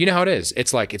 And you know how it is.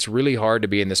 It's like, it's really hard to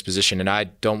be in this position. And I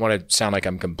don't want to sound like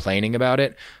I'm complaining about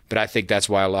it, but I think that's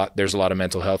why there's a lot of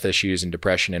mental health issues and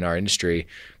depression in our industry,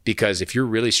 because if you're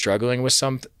really struggling with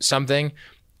something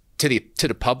to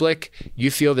the public, you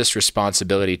feel this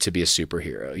responsibility to be a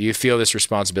superhero. You feel this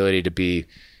responsibility to be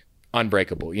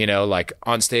unbreakable, like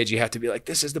on stage, you have to be like,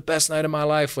 this is the best night of my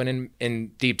life. When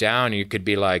in deep down, you could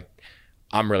be like,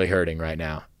 I'm really hurting right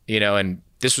now, and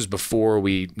this was before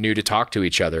we knew to talk to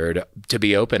each other, to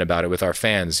be open about it with our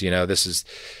fans. This is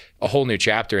a whole new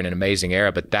chapter in an amazing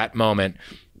era. But that moment,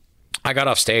 I got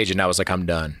off stage and I was like, I'm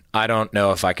done. I don't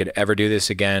know if I could ever do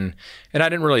this again. And I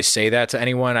didn't really say that to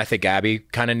anyone. I think Abby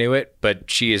kind of knew it,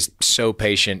 but she is so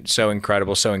patient, so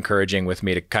incredible, so encouraging with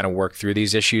me to kind of work through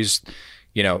these issues,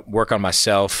 work on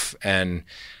myself. And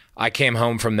I came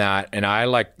home from that and I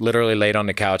like literally laid on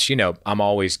the couch. I'm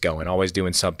always going, always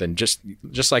doing something, just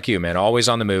like you, man, always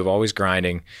on the move, always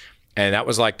grinding. And that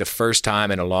was like the first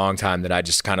time in a long time that I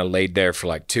just kind of laid there for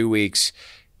like 2 weeks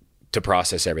to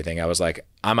process everything. I was like,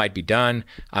 I might be done.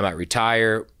 I might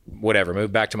retire, whatever,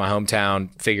 move back to my hometown,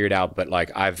 figure it out. But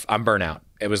like I'm burnout.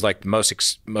 It was like the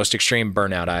most extreme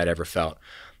burnout I had ever felt.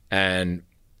 And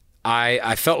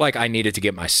I felt like I needed to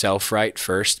get myself right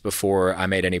first before I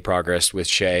made any progress with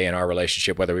Shay and our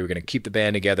relationship, whether we were going to keep the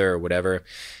band together or whatever. It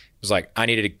was like, I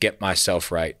needed to get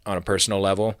myself right on a personal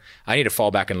level. I need to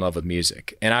fall back in love with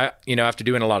music. And after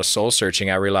doing a lot of soul searching,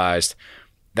 I realized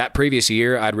that previous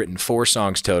year I'd written 4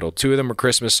 songs total. 2 of them were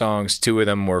Christmas songs. 2 of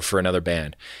them were for another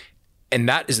band. And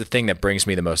that is the thing that brings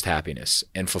me the most happiness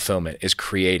and fulfillment, is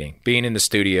creating, being in the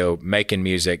studio, making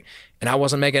music. And I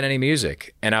wasn't making any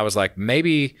music. And I was like,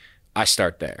 maybe I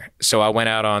start there. So I went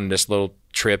out on this little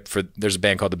trip there's a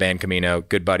band called the Band Camino,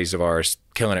 good buddies of ours,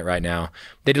 killing it right now.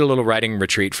 They did a little writing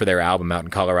retreat for their album out in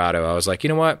Colorado. I was like, you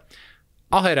know what?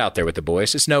 I'll head out there with the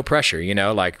boys. It's no pressure,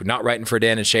 like not writing for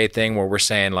Dan and Shay thing where we're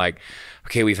saying like,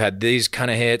 okay, we've had these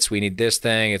kind of hits, we need this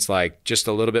thing. It's like just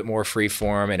a little bit more free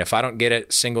form. And if I don't get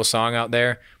a single song out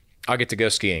there, I'll get to go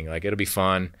skiing. Like it'll be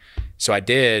fun. So I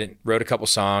wrote a couple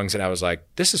songs and I was like,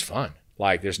 this is fun.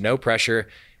 Like there's no pressure.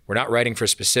 We're not writing for a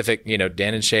specific,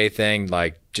 Dan and Shay thing,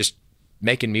 like just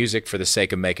making music for the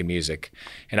sake of making music.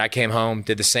 And I came home,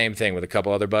 did the same thing with a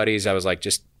couple other buddies. I was like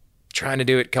just trying to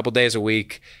do it a couple days a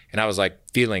week. And I was like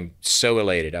feeling so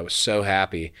elated. I was so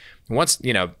happy. And once,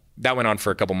 that went on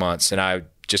for a couple months and I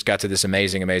just got to this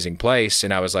amazing, amazing place.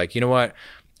 And I was like, you know what?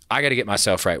 I got to get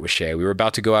myself right with Shay. We were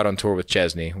about to go out on tour with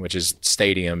Chesney, which is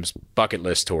Stadium's bucket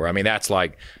list tour. I mean, that's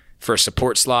like for a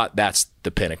support slot, that's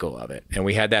the pinnacle of it. And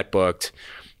we had that booked.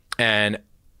 And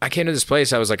I came to this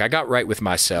place, I was like, I got right with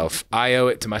myself. I owe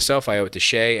it to myself, I owe it to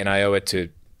Shay, and I owe it to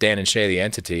Dan and Shay, the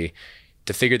entity,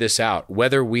 to figure this out.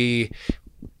 Whether we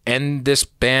end this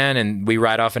band and we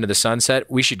ride off into the sunset,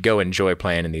 we should go enjoy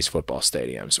playing in these football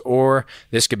stadiums. Or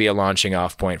this could be a launching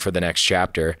off point for the next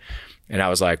chapter. And I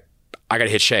was like, I got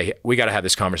to hit Shay. We got to have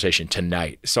this conversation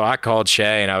tonight. So I called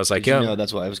Shay and I was like, did you know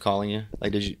that's why I was calling you?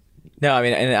 Like, did you? No, I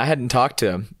mean, and I hadn't talked to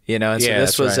him, and so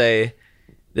this was right.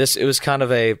 It was kind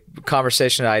of a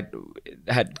conversation I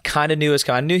had kind of knew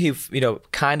I knew he,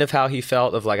 kind of how he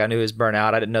felt of like, I knew he was burnt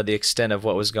out. I didn't know the extent of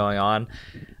what was going on.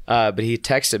 But he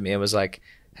texted me and was like,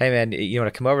 hey man, you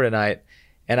want to come over tonight?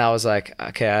 And I was like,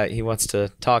 okay, he wants to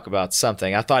talk about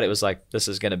something. I thought it was like, this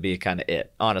is going to be kind of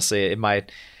it. Honestly, in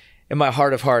my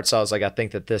heart of hearts, I was like, I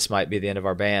think that this might be the end of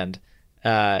our band.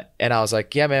 And I was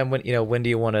like, yeah, man, when do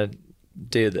you want to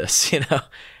do this?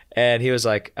 And he was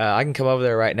like, I can come over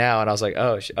there right now. And I was like,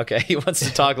 oh, okay. He wants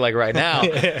to talk like right now.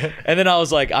 And then I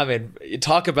was like,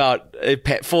 talk about a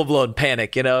full-blown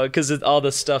panic, because all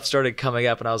this stuff started coming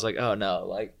up. And I was like, oh no,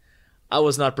 like I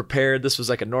was not prepared. This was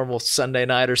like a normal Sunday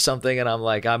night or something. And I'm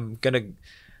like, I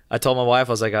told my wife,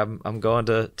 I was like, I'm going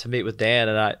to meet with Dan.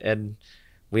 And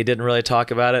we didn't really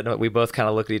talk about it. And we both kind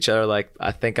of looked at each other like,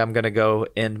 I think I'm going to go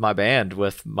end my band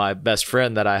with my best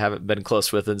friend that I haven't been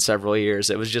close with in several years.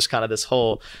 It was just kind of this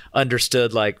whole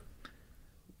understood, like,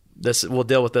 this, we'll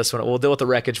deal with this we'll deal with the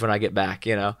wreckage when I get back,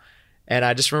 And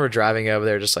I just remember driving over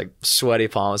there, just like sweaty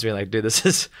palms, being like, dude, this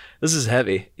is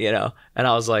heavy, you know? And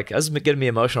I was like, this is getting me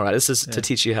emotional, right? This is to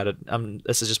teach you how to,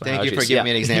 this is just my Thank you allergies. for giving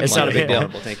me an example. It's not a big deal.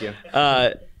 Thank you.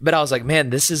 But I was like, man,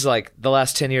 this is like the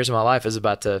last 10 years of my life is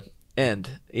about to end,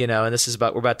 you know? And this is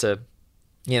we're about to,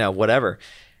 you know, whatever.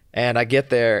 And I get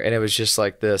there and it was just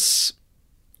like this,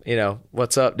 you know,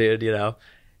 what's up, dude, you know?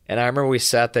 And I remember we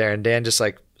sat there and Dan just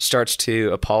like starts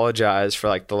to apologize for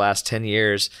like the last 10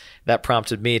 years. That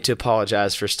prompted me to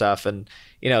apologize for stuff. And,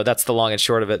 you know, that's the long and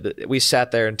short of it. We sat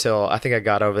there until I think I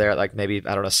got over there at like maybe,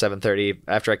 I don't know, 7:30.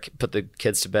 After I put the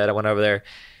kids to bed, I went over there.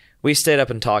 We stayed up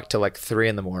and talked till like 3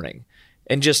 a.m.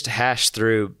 and just hashed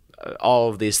through all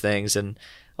of these things. And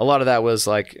a lot of that was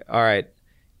like, all right,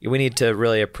 we need to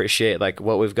really appreciate like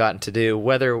what we've gotten to do,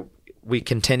 whether we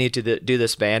continue to do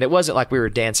this band. It wasn't like we were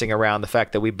dancing around the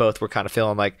fact that we both were kind of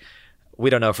feeling like, we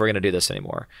don't know if we're going to do this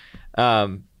anymore.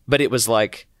 But it was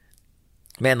like,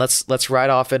 man, let's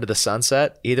ride off into the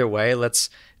sunset. Either way,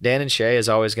 Dan and Shay is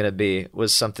always going to be,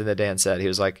 was something that Dan said. He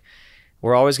was like,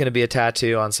 we're always going to be a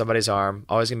tattoo on somebody's arm,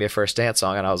 always going to be a first dance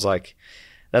song. And I was like,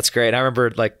 that's great. And I remember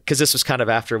like, cause this was kind of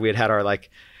after we had our like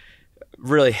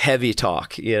really heavy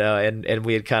talk, you know, and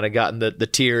we had kind of gotten the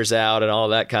tears out and all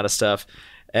that kind of stuff.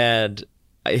 And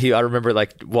I remember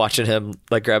like watching him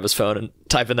like grab his phone and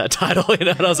type in that title, you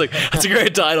know, and I was like, that's a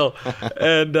great title.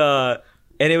 And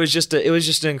it was just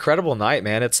an incredible night,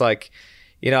 man. It's like,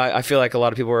 you know, I feel like a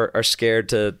lot of people are scared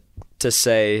to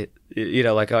say, you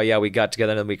know, like, oh yeah, we got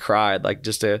together and then we cried. Like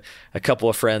just a couple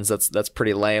of friends, that's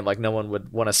pretty lame. Like no one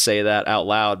would want to say that out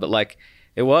loud, but like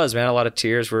it was, man, a lot of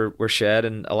tears were shed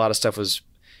and a lot of stuff was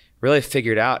really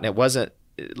figured out. And it wasn't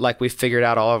like we figured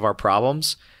out all of our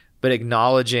problems, but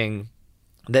acknowledging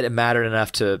that it mattered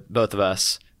enough to both of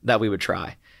us that we would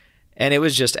try. And it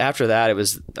was just after that, it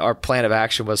was our plan of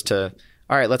action was to,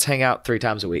 all right, let's hang out 3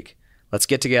 times a week. Let's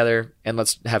get together and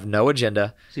let's have no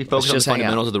agenda. So you focus on the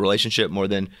fundamentals of the relationship more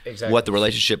than what the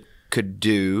relationship could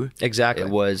do. Exactly.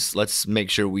 It was, let's make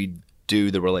sure we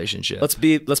do the relationship. Let's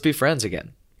be friends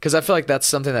again. Because I feel like that's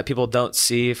something that people don't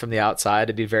see from the outside.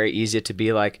 It'd be very easy to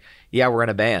be like, yeah, we're in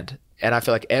a band. And I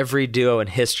feel like every duo in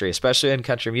history, especially in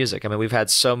country music, I mean, we've had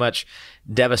so much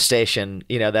devastation,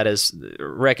 you know,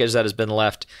 wreckage that has been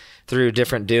left through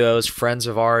different duos, friends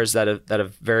of ours that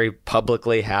have very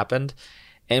publicly happened.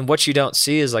 And what you don't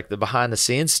see is like the behind the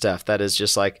scenes stuff that is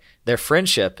just like their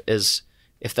friendship is,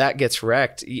 if that gets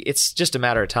wrecked, it's just a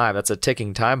matter of time. That's a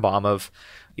ticking time bomb of,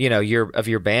 you know,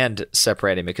 your band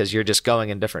separating because you're just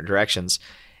going in different directions.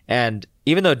 And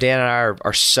even though Dan and I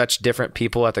are such different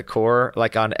people at the core,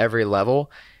 like on every level,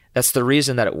 that's the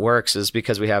reason that it works is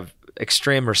because we have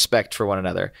extreme respect for one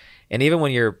another. And even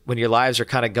when your lives are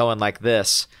kind of going like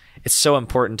this, it's so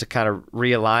important to kind of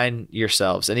realign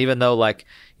yourselves. And even though like,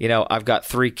 you know, I've got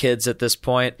 3 kids at this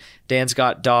point, Dan's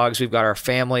got dogs, we've got our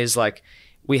families, like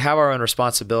we have our own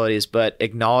responsibilities, but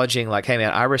acknowledging like, hey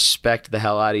man, I respect the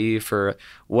hell out of you for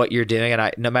what you're doing.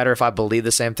 And no matter if I believe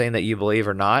the same thing that you believe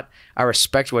or not, I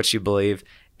respect what you believe.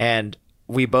 And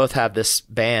we both have this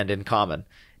band in common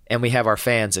and we have our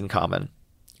fans in common.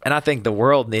 And I think the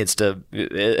world needs to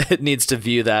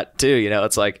view that too. You know,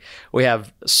 it's like we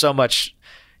have so much,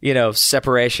 you know,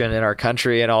 separation in our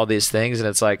country and all these things. And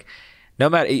it's like, no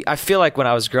matter, I feel like when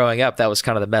I was growing up, that was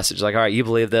kind of the message. Like, all right, you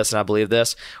believe this and I believe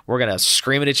this. We're going to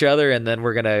scream at each other and then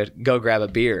we're going to go grab a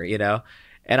beer, you know?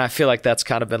 And I feel like that's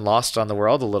kind of been lost on the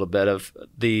world a little bit of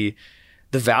the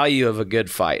value of a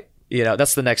good fight. You know,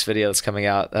 that's the next video that's coming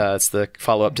out. It's the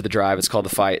follow-up to The Drive. It's called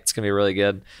The Fight. It's going to be really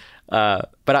good. But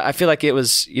I feel like it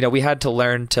was, you know, we had to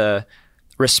learn to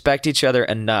respect each other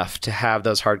enough to have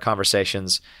those hard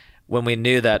conversations when we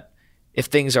knew that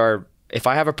if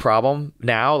I have a problem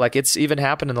now, like it's even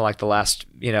happened in the last,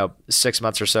 you know, 6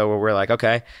 months or so where we're like,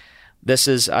 okay, this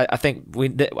is, I think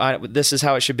this is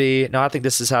how it should be. No, I think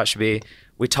this is how it should be.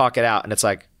 We talk it out and it's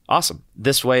like, awesome.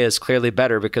 This way is clearly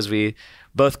better because we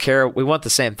both care. We want the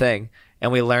same thing.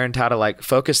 And we learned how to like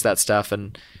focus that stuff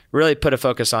and really put a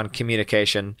focus on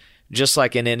communication, just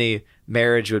like in any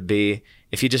marriage would be.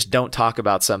 If you just don't talk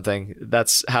about something,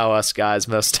 that's how us guys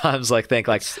most times like think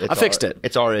like, I fixed it.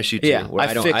 It's our issue too. Yeah, where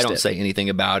I don't say anything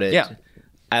about it. Yeah.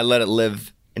 I let it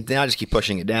live and then I just keep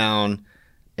pushing it down.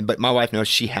 But my wife knows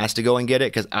she has to go and get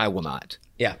it because I will not.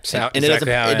 Yeah. And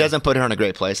it doesn't put her in a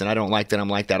great place. And I don't like that I'm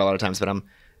like that a lot of times, but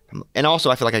and also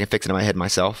I feel like I can fix it in my head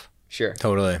myself. Sure.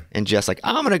 Totally. And just like,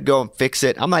 I'm going to go and fix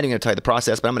it. I'm not even going to tell you the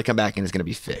process, but I'm going to come back and it's going to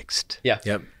be fixed. Yeah.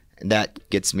 Yep. And that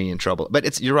gets me in trouble.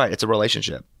 But you're right. It's a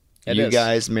relationship. It you is.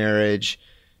 guys' marriage,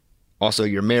 also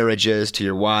your marriages to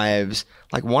your wives,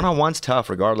 like one-on-one's tough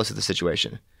regardless of the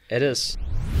situation. It is.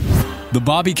 The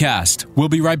Bobby Cast. We'll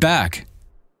be right back.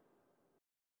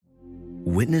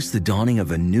 Witness the dawning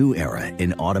of a new era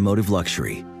in automotive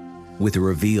luxury with a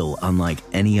reveal unlike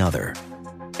any other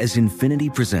as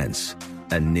Infiniti presents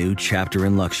a new chapter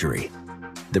in luxury,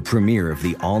 the premiere of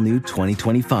the all-new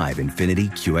 2025 Infiniti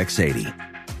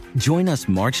QX80. Join us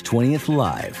March 20th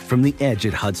live from the Edge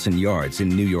at Hudson Yards in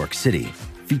New York City,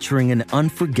 featuring an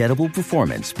unforgettable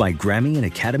performance by Grammy and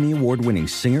Academy Award-winning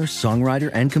singer,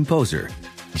 songwriter, and composer,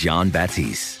 John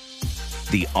Batiste.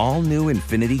 The all-new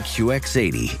Infiniti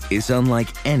QX80 is unlike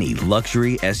any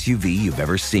luxury SUV you've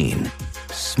ever seen.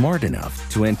 Smart enough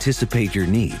to anticipate your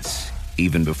needs,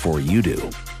 even before you do.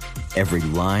 Every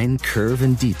line, curve,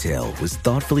 and detail was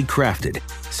thoughtfully crafted,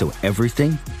 so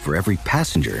everything for every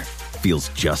passenger feels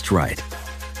just right.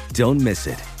 Don't miss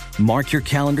it. Mark your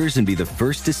calendars and be the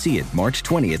first to see it March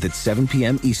 20th at 7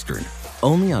 p.m. Eastern,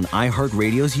 only on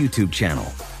iHeartRadio's YouTube channel.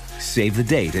 Save the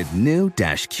date at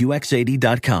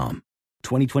new-QX80.com.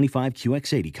 2025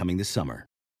 QX80 coming this summer.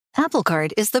 Apple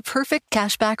Card is the perfect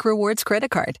cashback rewards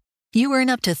credit card. You earn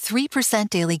up to 3%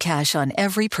 daily cash on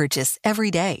every purchase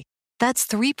every day. That's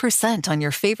 3% on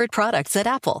your favorite products at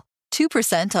Apple,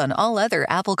 2% on all other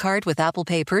Apple Card with Apple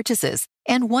Pay purchases,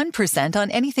 and 1%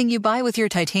 on anything you buy with your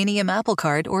titanium Apple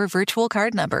Card or virtual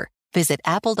card number. Visit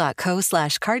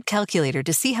apple.co/card calculator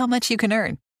to see how much you can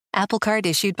earn. Apple Card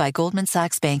issued by Goldman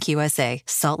Sachs Bank USA,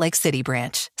 Salt Lake City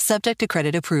branch. Subject to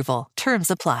credit approval.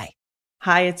 Terms apply.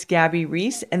 Hi, it's Gabby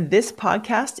Reese, and this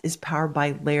podcast is powered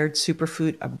by Laird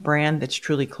Superfood, a brand that's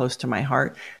truly close to my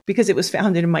heart because it was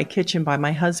founded in my kitchen by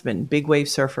my husband, big wave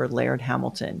surfer Laird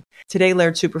Hamilton. Today,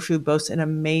 Laird Superfood boasts an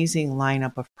amazing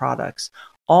lineup of products,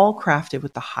 all crafted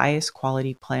with the highest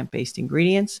quality plant-based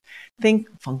ingredients. Think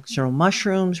functional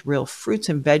mushrooms, real fruits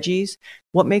and veggies.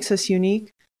 What makes us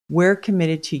unique? We're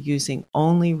committed to using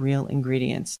only real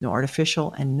ingredients, no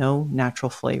artificial and no natural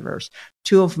flavors.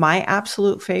 Two of my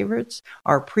absolute favorites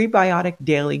are prebiotic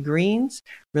daily greens,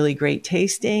 really great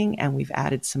tasting, and we've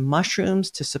added some mushrooms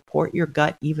to support your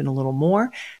gut even a little more.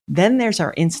 Then there's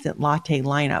our instant latte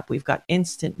lineup. We've got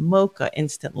instant mocha,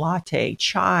 instant latte,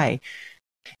 chai.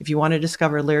 If you want to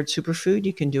discover Laird Superfood,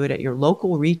 you can do it at your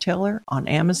local retailer on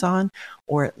Amazon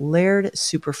or at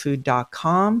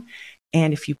lairdsuperfood.com.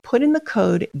 And if you put in the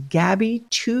code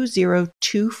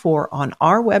GABBY2024 on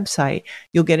our website,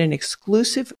 you'll get an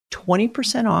exclusive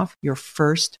 20% off your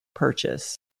first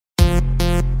purchase.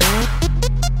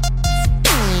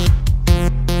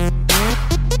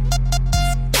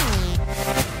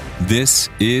 This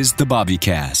is the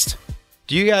Bobbycast.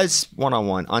 Do you guys,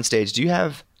 one-on-one, on stage, do you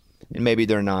have, and maybe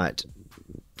they're not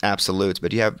absolutes,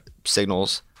 but do you have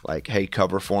signals like, hey,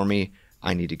 cover for me,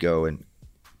 I need to go and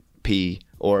pee?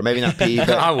 Or maybe not pee, but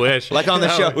I wish. Like on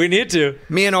the show. We need to.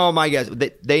 Me and all my guys,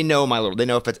 they know my little. They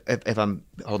know if I'm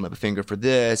holding up a finger for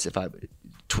this, if I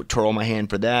twirl my hand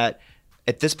for that.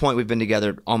 At this point, we've been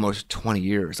together almost 20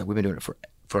 years. Like we've been doing it for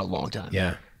a long time.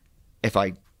 Yeah. If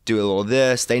I do a little of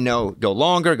this, they know go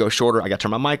longer, go shorter. I got to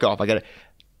turn my mic off.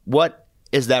 What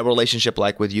is that relationship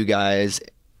like with you guys,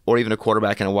 or even a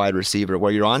quarterback and a wide receiver,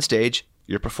 where you're on stage,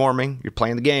 you're performing, you're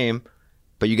playing the game,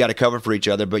 but you got to cover for each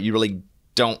other, but you really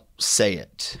don't say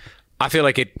it? I feel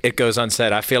like it goes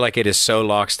unsaid. I feel like it is so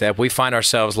lockstep. We find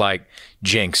ourselves like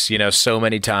Jinx, so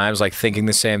many times, like thinking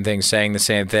the same thing, saying the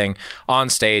same thing. On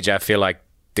stage, I feel like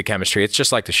the chemistry, it's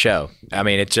just like the show. I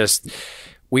mean,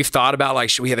 we've thought about like,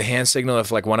 should we have a hand signal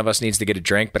if like one of us needs to get a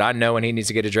drink? But I know when he needs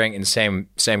to get a drink, and same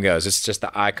goes. It's just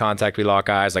the eye contact. We lock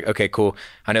eyes like, okay, cool.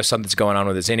 I know something's going on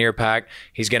with his in-ear pack.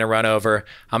 He's going to run over.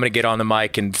 I'm going to get on the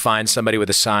mic and find somebody with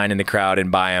a sign in the crowd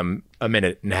and buy him a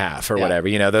minute and a half or whatever.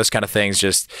 Those kind of things.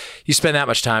 Just you spend that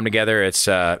much time together. It's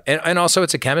and also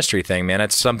it's a chemistry thing, man.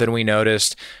 It's something we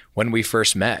noticed when we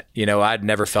first met. I'd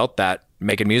never felt that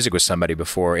making music with somebody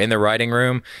before. In the writing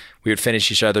room, we would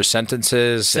finish each other's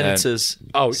sentences.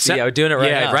 We're doing it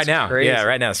right now. Right now. Crazy. Yeah,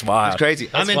 right now. It's wild. It's crazy.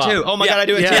 I'm in wild. too. Oh my God, I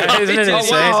do it too. Isn't it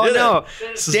insane? Oh no.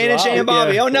 Dan and Shay and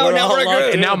Bobby. Oh no, now we're a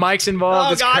group. And now Mike's involved.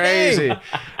 Oh, it's God crazy. dang.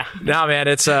 No, man,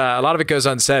 it's a lot of it goes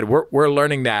unsaid. We're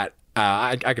learning that.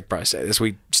 I could probably say this.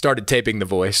 We started taping The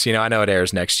Voice. I know it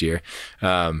airs next year.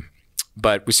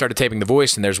 But we started taping The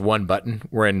Voice, and there's one button.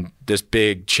 We're in this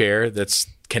big chair that's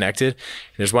connected.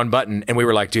 There's one button, and we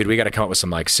were like, dude, we got to come up with some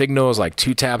like signals, like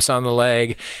 2 taps on the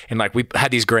leg. And like we had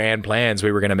these grand plans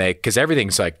we were going to make, because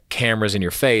everything's like cameras in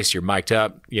your face, you're mic'd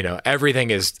up, everything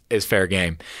is fair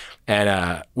game.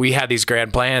 And we had these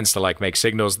grand plans to like make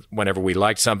signals whenever we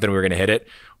liked something, we were going to hit it.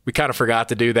 We kind of forgot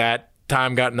to do that.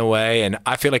 Time got in the way, and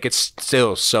I feel like it's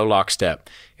still so lockstep.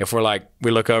 If we're like, we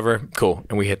look over, cool,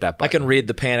 and we hit that button. I can read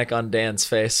the panic on Dan's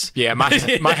face. Yeah, my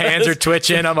hands are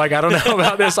twitching. I'm like, I don't know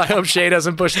about this. I hope Shay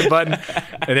doesn't push the button,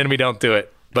 and then we don't do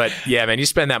it. But yeah, man, you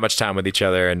spend that much time with each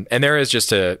other, and there is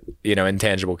just a,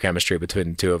 intangible chemistry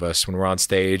between the two of us when we're on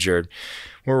stage or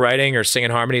we're writing or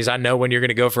singing harmonies. I know when you're going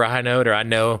to go for a high note, or I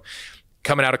know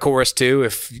coming out of chorus too,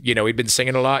 if we've been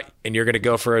singing a lot and you're going to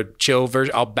go for a chill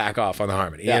version, I'll back off on the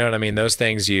harmony. You know what I mean? Those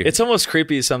things it's almost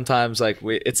creepy sometimes. Like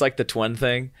it's like the twin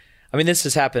thing. I mean, this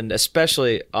has happened,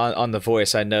 especially on The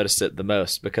Voice. I noticed it the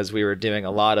most because we were doing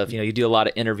a lot of, you do a lot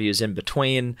of interviews in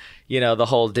between, the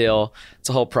whole deal. It's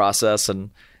a whole process.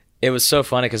 And it was so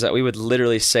funny because we would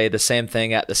literally say the same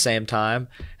thing at the same time.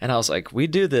 And I was like, we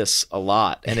do this a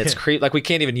lot. And it's like, we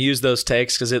can't even use those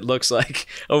takes because it looks like,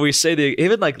 we say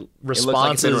even like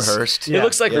responses. It looks like it's been rehearsed. It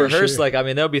looks like rehearsed. Sure. Like, I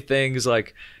mean, there'll be things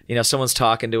like, someone's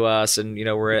talking to us and,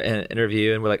 we're in an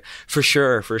interview and we're like, for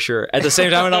sure. At the same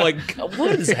time, and I'm like,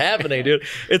 what is happening, dude?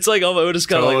 It's like, we just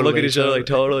kind of like look at each other like,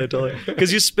 totally.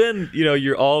 Because you spend,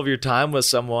 all of your time with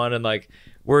someone and like,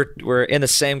 we're in the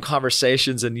same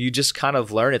conversations and you just kind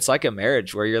of learn. It's like a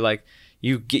marriage where you're like,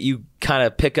 you kind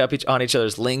of pick up on each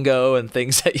other's lingo and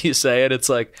things that you say. And it's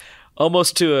like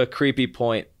almost to a creepy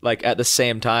point, like at the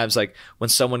same times, like when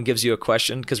someone gives you a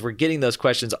question, because we're getting those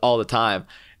questions all the time.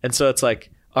 And so it's like,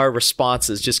 our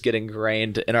responses just get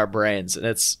ingrained in our brains, and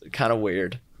it's kind of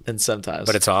weird. And sometimes,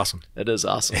 but it's awesome. It is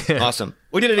awesome. Awesome.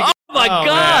 We did it again. Oh my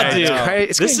God, man, dude!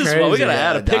 This is what we gotta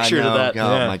add a picture to that.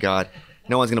 Oh my God,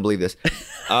 no one's gonna believe this.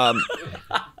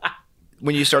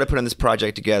 When you started putting this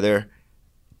project together,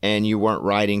 and you weren't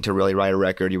writing to really write a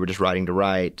record, you were just writing to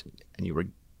write, and you were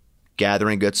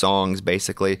gathering good songs,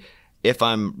 basically. If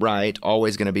I'm right,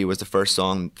 Always Gonna Be was the first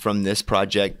song from this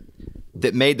project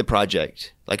that made the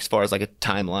project, like as far as like a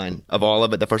timeline of all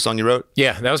of it, the first song you wrote?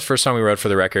 Yeah, that was the first song we wrote for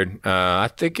the record. I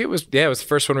think it was the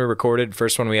first one we recorded,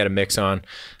 first one we had a mix on.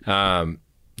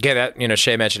 That,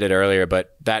 Shay mentioned it earlier,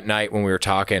 but that night when we were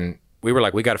talking, we were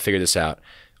like, we got to figure this out.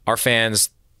 Our fans,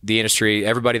 the industry,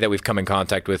 everybody that we've come in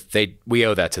contact with, we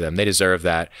owe that to them. They deserve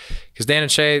that. Because Dan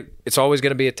and Shay, it's always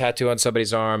going to be a tattoo on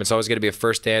somebody's arm. It's always going to be a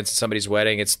first dance at somebody's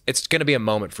wedding. It's going to be a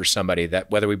moment for somebody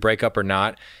that whether we break up or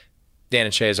not, Dan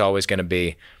and Shay is always going to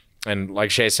be. And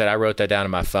like Shay said, I wrote that down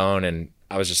on my phone and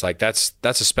I was just like, that's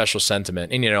a special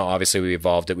sentiment. And, obviously we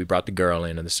evolved it. We brought the girl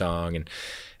into the song and,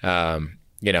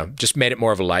 just made it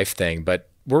more of a life thing. But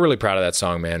we're really proud of that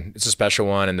song, man. It's a special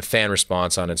one, and the fan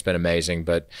response on it's been amazing.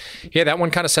 But yeah, that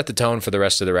one kind of set the tone for the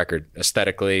rest of the record,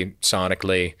 aesthetically,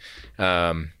 sonically.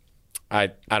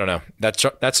 I don't know.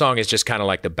 That song is just kind of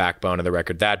like the backbone of the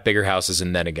record. That, Bigger Houses,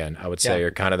 and Then Again, I would say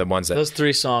are kind of the ones that... Those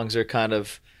three songs are kind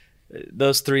of...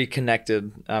 Those three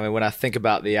connected. I mean, when I think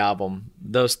about the album,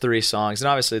 those three songs, and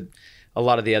obviously a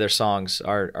lot of the other songs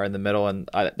are in the middle, and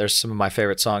there's some of my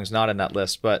favorite songs not in that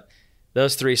list, but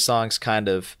those three songs kind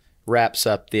of wraps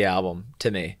up the album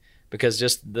to me, because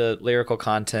just the lyrical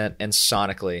content and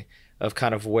sonically of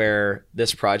kind of where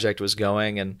this project was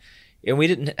going, and we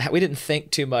didn't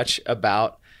think too much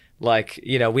about, like,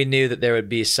 we knew that there would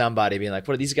be somebody being like,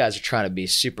 what, these guys are trying to be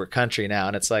super country now,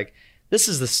 and it's like, this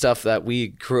is the stuff that we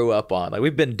grew up on. Like,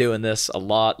 we've been doing this a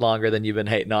lot longer than you've been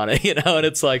hating on it, and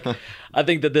it's like, I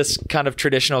think that this kind of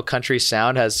traditional country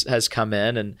sound has come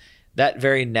in, and that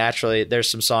very naturally, there's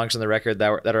some songs on the record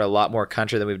that are a lot more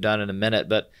country than we've done in a minute,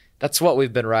 but that's what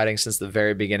we've been writing since the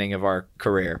very beginning of our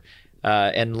career.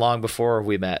 And long before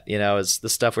we met, is the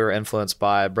stuff we were influenced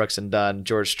by: Brooks and Dunn,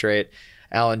 George Strait,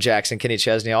 Alan Jackson, Kenny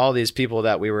Chesney, all these people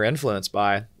that we were influenced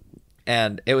by.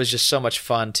 And it was just so much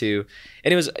fun and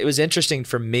it was interesting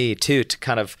for me too, to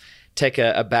kind of take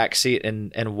a back seat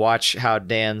and watch how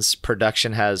Dan's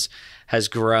production has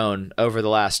grown over the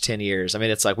last 10 years. I mean,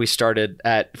 it's like we started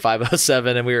at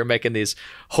 507 and we were making these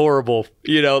horrible,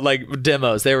 like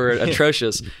demos. They were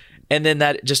atrocious. And then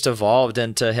that just evolved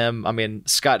into him. I mean,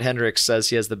 Scott Hendricks says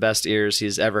he has the best ears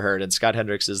he's ever heard. And Scott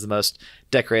Hendricks is the most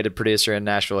decorated producer in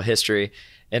Nashville history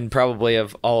and probably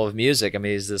of all of music. I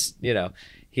mean, he's this,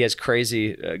 he has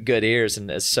crazy good ears and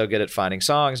is so good at finding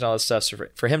songs and all this stuff. So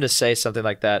for him to say something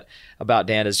like that about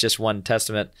Dan is just one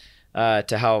testament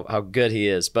to how good he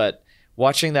is. But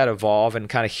watching that evolve and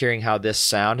kind of hearing how this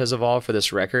sound has evolved for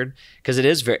this record, because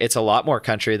it's a lot more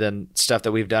country than stuff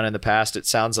that we've done in the past.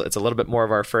 It's a little bit more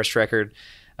of our first record.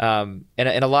 And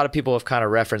a lot of people have kind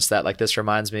of referenced that, like, this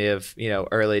reminds me of,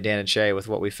 early Dan and Shay with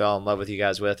what we fell in love with you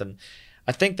guys with. And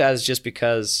I think that is just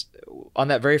because on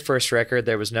that very first record,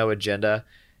 there was no agenda.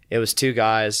 It was two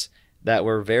guys that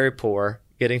were very poor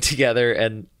getting together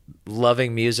and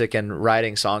loving music and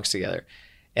writing songs together.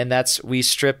 And we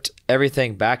stripped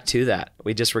everything back to that.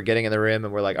 We just were getting in the room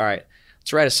and we're like, all right,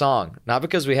 let's write a song. Not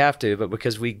because we have to, but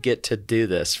because we get to do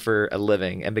this for a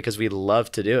living and because we love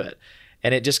to do it.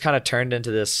 And it just kind of turned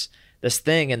into this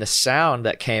thing, and the sound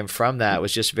that came from that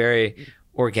was just very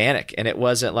organic, and it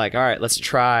wasn't like, all right, let's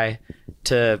try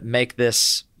to make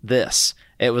this.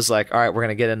 It was like, all right, we're going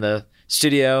to get in the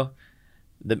studio.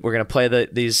 We're going to play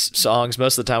these songs.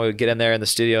 Most of the time we would get in there in the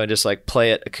studio and just like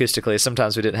play it acoustically.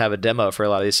 Sometimes we didn't have a demo for a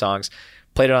lot of these songs.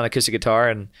 Played it on acoustic guitar,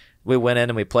 and we went in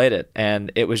and we played it.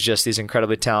 And it was just these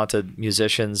incredibly talented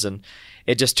musicians, and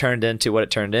it just turned into what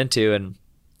it turned into. And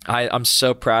I'm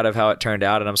so proud of how it turned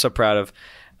out, and I'm so proud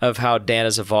of how Dan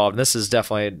has evolved. And this is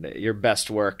definitely your best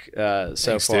work so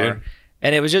Thanks, far. dude.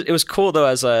 And it was cool though,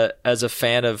 as a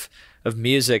fan of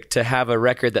music, to have a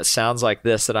record that sounds like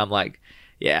this, that I'm like,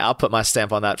 yeah, I'll put my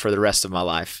stamp on that for the rest of my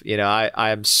life. You know, I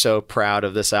am so proud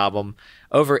of this album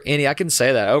over any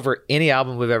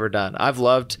album we've ever done. I've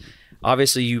loved,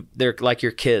 obviously they're like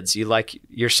your kids. You like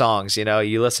your songs, you know,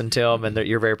 you listen to them and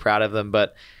you're very proud of them.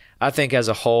 But I think as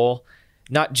a whole,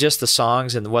 not just the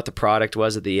songs and what the product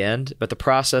was at the end, but the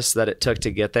process that it took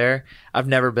to get there. I've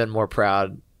never been more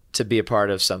proud to be a part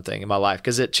of something in my life,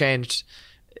 because it changed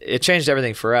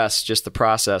everything for us, just the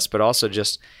process, but also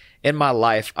just in my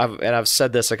life. I've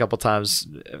said this a couple times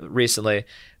recently,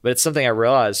 but it's something I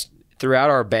realized throughout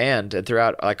our band and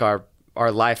throughout like our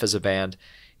life as a band.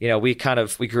 You know, we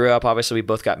grew up, obviously we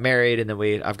both got married, and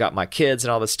then I've got my kids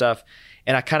and all this stuff.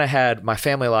 And I kind of had my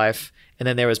family life, and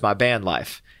then there was my band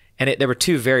life. And there were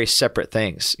two very separate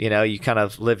things. You know, you kind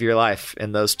of live your life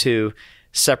in those two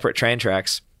separate train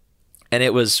tracks. And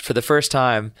it was, for the first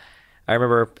time, I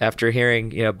remember after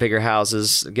hearing, you know, Bigger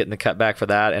Houses, getting the cut back for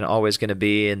that, and Always Gonna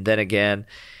Be, and Then Again,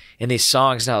 in these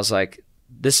songs, and I was like,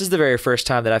 this is the very first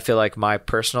time that I feel like my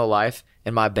personal life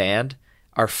and my band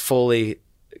are fully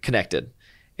connected.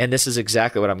 And this is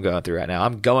exactly what I'm going through right now.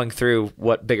 I'm going through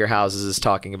what Bigger Houses is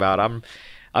talking about.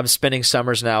 I'm spending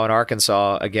summers now in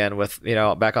Arkansas again with, you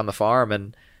know, back on the farm,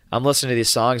 and I'm listening to these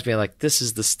songs being like, this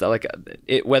is the stuff, like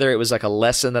whether it was like a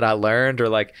lesson that I learned or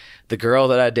like the girl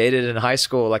that I dated in high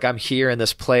school, like I'm here in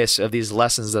this place of these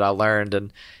lessons that I learned.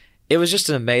 And it was just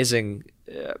an amazing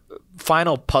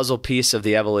final puzzle piece of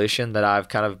the evolution that I've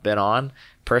kind of been on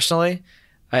personally.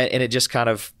 And it just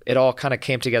it all kind of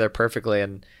came together perfectly.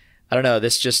 And I don't know,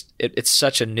 it's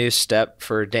such a new step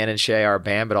for Dan and Shay, our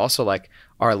band, but also like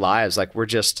our lives. Like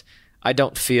I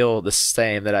don't feel the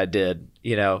same that I did,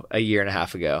 you know, a year and a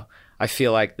half ago. I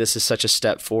feel like this is such a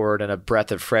step forward and a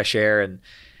breath of fresh air. And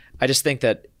I just think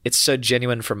that it's so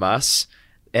genuine from us,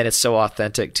 and it's so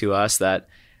authentic to us that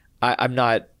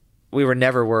we were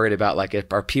never worried about like,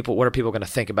 what are people going to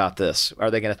think about this? Are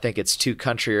they going to think it's too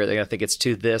country, or are they going to think it's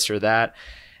too this or that?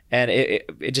 And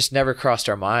it just never crossed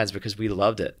our minds, because we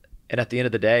loved it. And at the end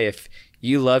of the day, if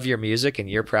you love your music and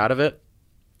you're proud of it,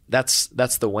 that's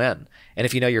the win. And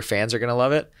if you know your fans are going to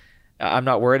love it, I'm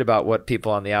not worried about what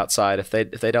people on the outside, if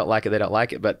they don't like it, they don't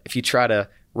like it. But if you try to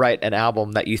write an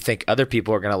album that you think other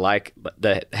people are going to like,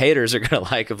 the haters are going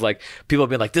to like, of like people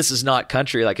being like, this is not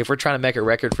country. Like if we're trying to make a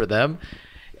record for them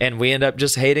and we end up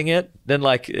just hating it, then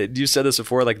like you said this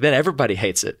before, like then everybody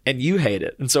hates it and you hate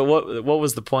it. And so what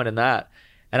was the point in that?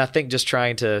 And I think just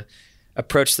trying to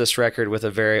approach this record with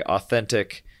a very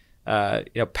authentic,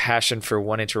 passion for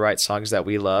wanting to write songs that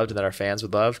we loved and that our fans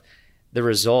would love. The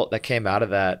result that came out of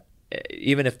that,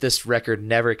 even if this record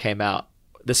never came out,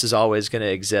 this is always going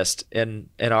to exist in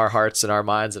our hearts and our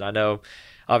minds. And I know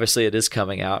obviously it is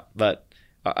coming out, but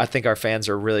I think our fans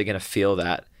are really going to feel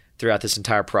that throughout this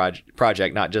entire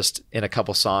project, not just in a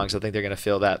couple songs. I think they're going to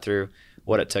feel that through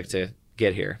what it took to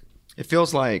get here. It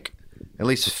feels like, at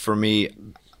least for me,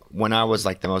 when I was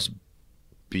like the most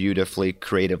beautifully,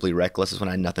 creatively reckless is when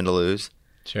I had nothing to lose.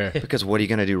 Sure. Because what are you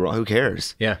going to do wrong? Who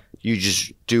cares? Yeah. You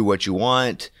just do what you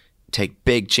want, take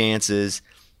big chances.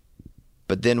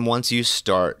 But then once you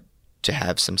start to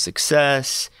have some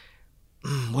success,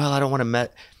 well, I don't want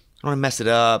to mess it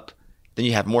up. Then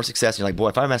you have more success. And you're like, boy,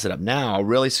 if I mess it up now, I'll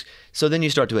really. So then you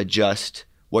start to adjust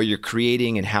what you're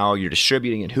creating and how you're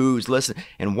distributing and who's listening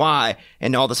and why.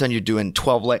 And all of a sudden you're doing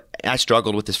 12. I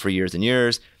struggled with this for years and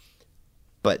years.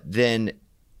 But then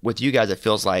with you guys, it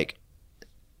feels like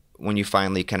when you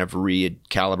finally kind of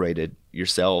recalibrated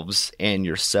yourselves and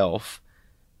yourself,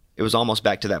 it was almost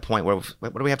back to that point where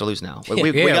what do we have to lose now?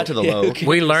 We got to the low.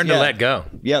 We learned to let go.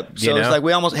 Yep. So it's like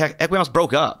we almost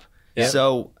broke up. Yep.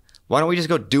 So why don't we just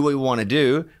go do what we want to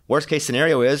do? Worst case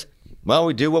scenario is, well,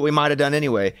 we do what we might have done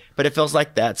anyway. But it feels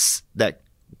like that's that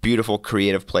beautiful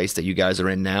creative place that you guys are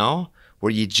in now,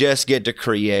 where you just get to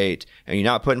create and you're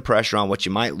not putting pressure on what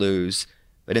you might lose,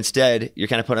 but instead you're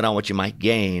kind of putting it on what you might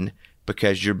gain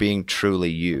because you're being truly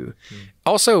you.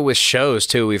 Also with shows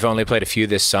too, we've only played a few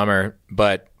this summer,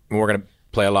 but we're going to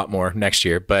play a lot more next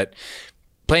year. But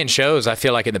playing shows, I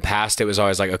feel like in the past it was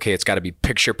always like, okay, it's got to be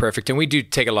picture perfect. And we do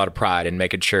take a lot of pride in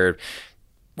making sure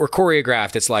we're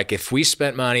choreographed. It's like if we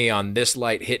spent money on this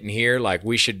light hitting here, like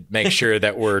we should make sure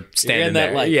that we're standing in that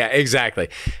there. light. Yeah, exactly.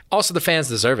 Also, the fans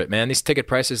deserve it, man. These ticket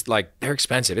prices, like they're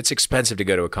expensive. It's expensive to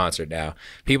go to a concert now.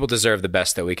 People deserve the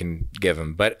best that we can give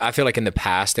them. But I feel like in the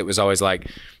past, it was always like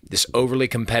this overly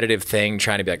competitive thing,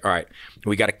 trying to be like, all right,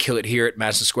 we got to kill it here at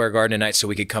Madison Square Garden tonight so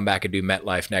we could come back and do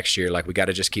MetLife next year. Like we got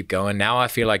to just keep going. Now I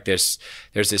feel like there's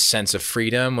this sense of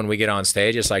freedom when we get on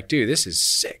stage. It's like, dude, this is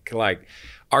sick. Like,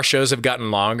 our shows have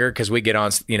gotten longer because we get on,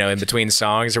 in between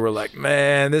songs, and we're like,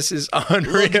 man, this is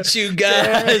unreal. Look at you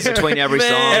guys. Between every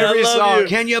song. Every song.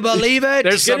 Can you believe it?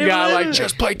 There's some guy like,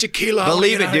 just play tequila.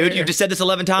 Believe it, dude. You've just said this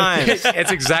 11 times.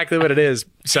 It's exactly what it is.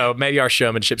 So maybe our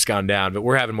showmanship's gone down, but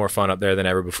we're having more fun up there than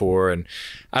ever before. And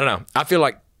I don't know. I feel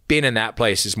like being in that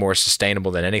place is more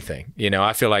sustainable than anything.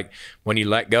 I feel like when you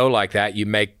let go like that, you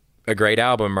make a great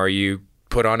album, or you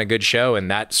put on a good show, and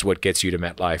that's what gets you to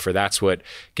MetLife, or that's what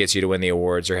gets you to win the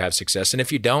awards or have success. And if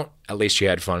you don't, at least you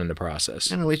had fun in the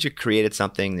process. And at least you created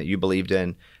something that you believed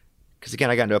in. Because again,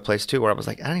 I got into a place too where I was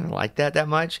like, I don't even like that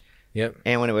much. Yep.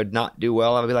 And when it would not do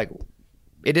well, I would be like,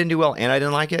 it didn't do well and I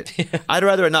didn't like it. Yeah. I'd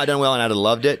rather it not done well and I'd have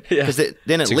loved it. Because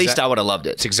then at least I would have loved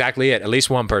it. It's exactly it. At least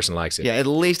one person likes it. Yeah, at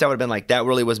least I would have been like, that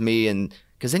really was me. And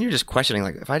because then you're just questioning,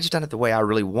 like, if I just done it the way I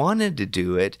really wanted to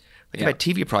do it, like my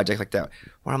TV project like that,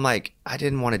 where I'm like, I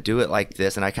didn't want to do it like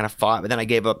this, and I kind of fought, but then I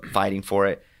gave up fighting for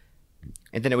it,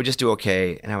 and then it would just do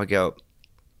okay, and I would go,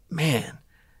 man,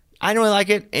 I didn't really like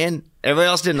it, and everybody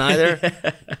else didn't either.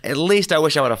 At least I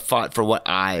wish I would have fought for what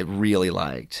I really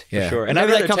liked. For sure. And I'd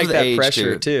rather take that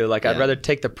pressure too. Like I'd rather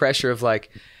take the pressure of like,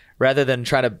 rather than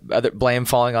trying to blame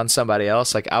falling on somebody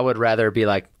else, like I would rather be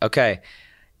like, okay,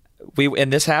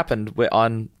 and this happened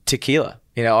on Tequila.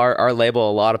 Our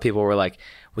label, a lot of people were like,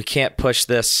 we can't push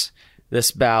this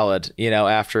ballad,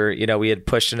 after, we had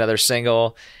pushed another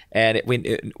single, and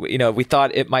we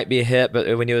thought it might be a hit,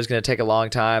 but we knew it was going to take a long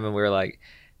time, and we were like,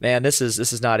 man, this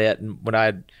is not it. And when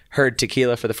I heard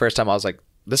Tequila for the first time, I was like,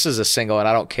 this is a single, and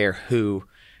I don't care who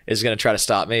is going to try to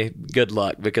stop me. Good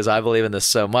luck, because I believe in this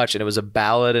so much. And it was a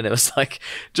ballad, and it was like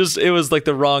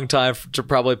the wrong time to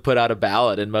probably put out a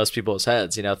ballad in most people's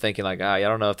heads, thinking like, I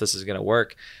don't know if this is going to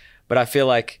work. But I feel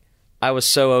like I was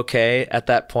so okay at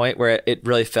that point where it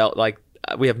really felt like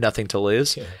we have nothing to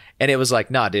lose. Yeah. And it was like,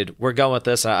 nah, dude, we're going with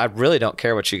this. And I really don't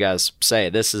care what you guys say.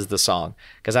 This is the song.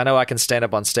 Because I know I can stand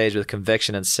up on stage with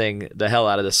conviction and sing the hell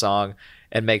out of the song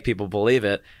and make people believe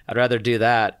it. I'd rather do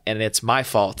that. And it's my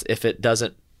fault if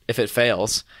it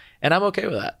fails. And I'm okay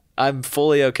with that. I'm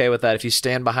fully okay with that. If you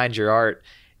stand behind your art,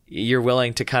 you're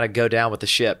willing to kind of go down with the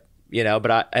ship.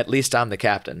 But at least I'm the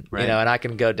captain, right. And I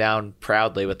can go down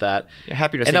proudly with that. You're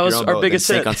happier to sink your own boat than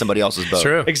sink on somebody else's boat.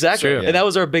 True. Exactly. True. And that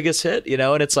was our biggest hit,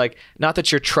 and it's like, not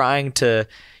that you're trying to,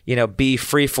 be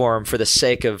freeform for the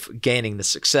sake of gaining the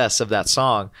success of that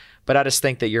song, but I just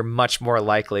think that you're much more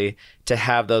likely to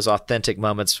have those authentic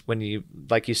moments when you,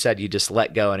 like you said, you just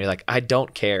let go and you're like, I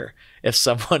don't care if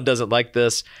someone doesn't like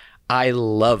this. I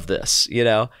love this,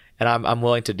 and I'm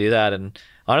willing to do that. And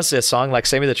honestly, a song like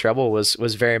Save Me the Trouble was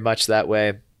very much that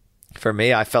way for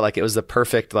me. I felt like it was the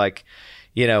perfect, like,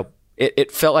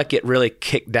 it felt like it really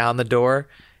kicked down the door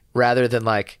rather than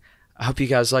like, I hope you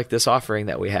guys like this offering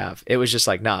that we have. It was just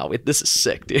like, nah, this is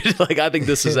sick, dude. Like, I think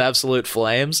this is absolute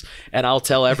flames, and I'll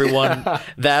tell everyone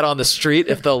that on the street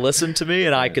if they'll listen to me,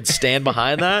 and I could stand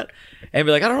behind that and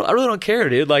be like, I really don't care,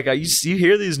 dude. Like, you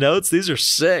hear these notes? These are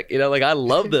sick. Like, I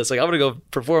love this. Like, I'm going to go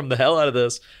perform the hell out of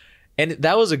this. And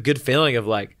that was a good feeling of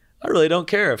like, I really don't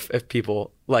care if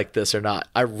people like this or not.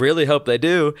 I really hope they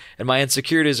do. And my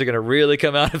insecurities are going to really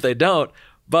come out if they don't.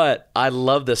 But I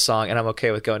love this song, and I'm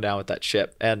okay with going down with that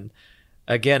ship. And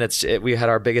again, we had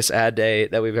our biggest ad day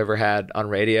that we've ever had on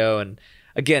radio. And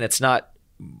again,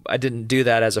 I didn't do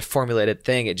that as a formulated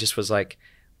thing. It just was like,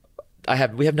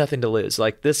 we have nothing to lose.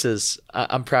 Like,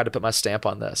 I'm proud to put my stamp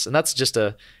on this. And that's just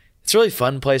it's a really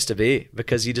fun place to be,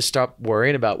 because you just stop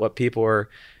worrying about what people are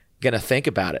going to think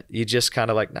about it. You just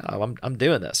kind of like, no, I'm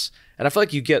doing this. And I feel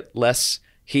like you get less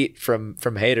heat from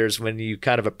haters when you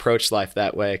kind of approach life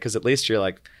that way, because at least you're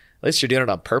doing it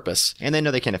on purpose. And they know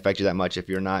they can't affect you that much if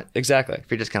you're not. Exactly. If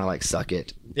you're just kind of like, suck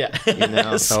it. Yeah.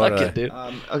 Suck it, dude.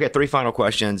 Okay, 3 final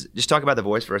questions. Just talk about The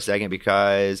Voice for a second,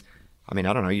 because, I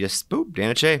don't know, you just, Dan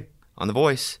and Shay on The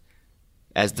Voice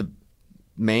as the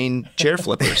main chair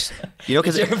flippers,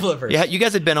 because chair flippers. Yeah, you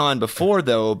guys had been on before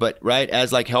though, but right,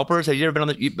 as like helpers. Have you ever been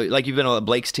on you've been on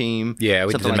Blake's team? Yeah,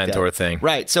 we did the mentor thing.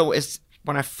 Right. So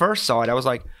when I first saw it, I was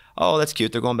like, oh, that's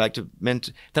cute. They're going back to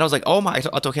mentor. Then I was like, oh my,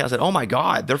 it's okay. I said, oh my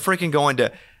God, they're freaking going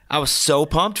to. I was so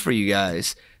pumped for you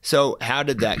guys. So how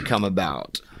did that come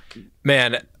about?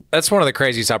 Man, that's one of the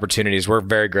craziest opportunities. We're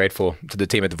very grateful to the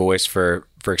team at The Voice for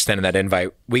for extending that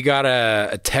invite. We got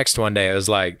a text one day. It was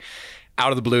like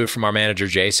out of the blue from our manager,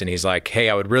 Jason. He's like, hey,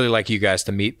 I would really like you guys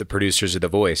to meet the producers of The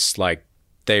Voice. Like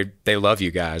they love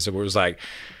you guys. And we was like,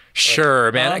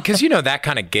 sure, man. Because that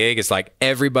kind of gig is like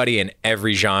everybody in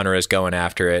every genre is going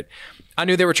after it. I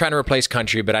knew they were trying to replace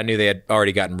country, but I knew they had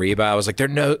already gotten Reba. I was like,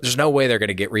 there's no way they're going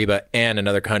to get Reba and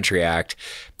another country act.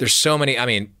 There's so many. I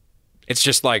mean, it's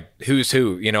just like who's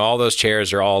who. All those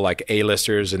chairs are all like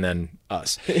A-listers and then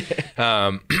us.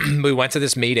 We went to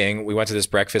this meeting. We went to this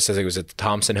breakfast. I think it was at the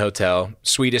Thompson Hotel.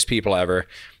 Sweetest people ever.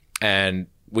 And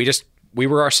we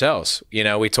were ourselves.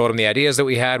 We told them the ideas that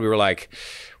we had. We were like,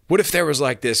 what if there was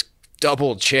like this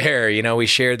double chair? We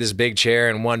shared this big chair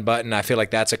and one button. I feel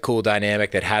like that's a cool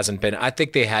dynamic that hasn't been. I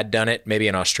think they had done it maybe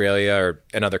in Australia or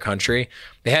another country.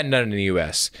 They hadn't done it in the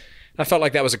US. I felt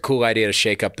like that was a cool idea to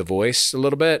shake up The Voice a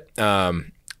little bit.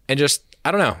 And just,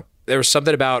 I don't know. There was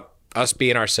something about us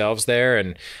being ourselves there.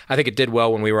 And I think it did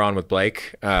well when we were on with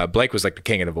Blake. Blake was like the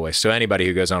king of The Voice. So anybody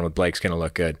who goes on with Blake's going to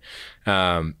look good.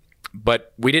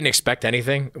 But we didn't expect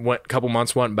anything. A couple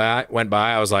months went by.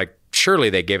 I was like, surely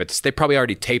they gave it to us. They probably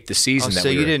already taped the season. So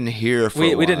you didn't hear for a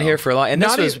while. We didn't hear for a long. And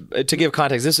this was, to give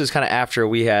context, this was kind of after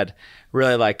we had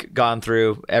really like gone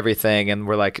through everything and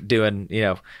we're like doing,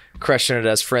 crushing it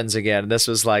as friends again. And this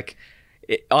was like,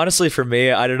 honestly for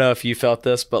me, I don't know if you felt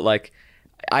this, but like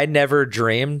I never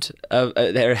dreamed of,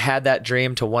 or had that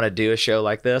dream to want to do a show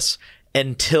like this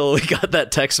until we got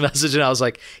that text message. And I was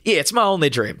like, yeah, it's my only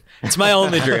dream. It's my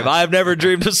only dream. I've never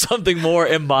dreamed of something more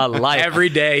in my life. Every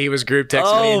day he was group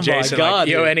texting me and Jason, like,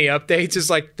 yo, any updates? It's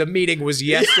like the meeting was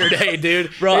yesterday, dude.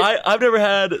 Bro, I've never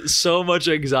had so much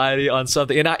anxiety on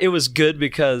something. And it was good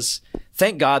because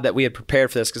thank God that we had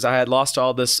prepared for this, because I had lost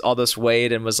all this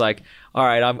weight and was like, all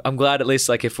right, I'm glad at least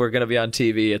like if we're going to be on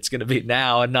TV, it's going to be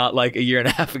now and not like a year and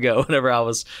a half ago whenever I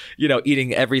was,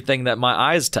 eating everything that my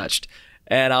eyes touched.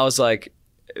 And I was like,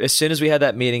 as soon as we had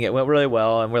that meeting, it went really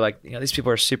well. And we're like, these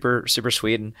people are super, super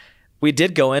sweet. And we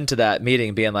did go into that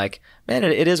meeting being like, man,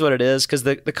 it is what it is. Because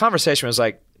the conversation was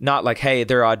like, not like, hey,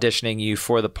 they're auditioning you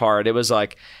for the part. It was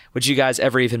like, would you guys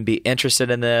ever even be interested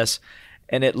in this?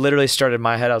 And it literally started in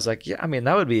my head. I was like, yeah, I mean,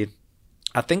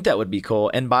 I think that would be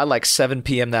cool. And by like 7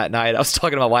 p.m. that night, I was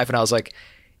talking to my wife and I was like,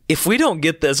 if we don't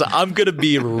get this, I'm going to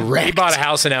be wrecked. He bought a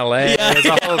house in LA. Yeah, it's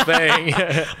a whole thing.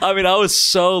 I mean, I was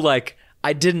so like,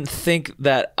 I didn't think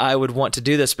that I would want to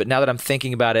do this, but now that I'm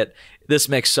thinking about it, this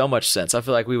makes so much sense. I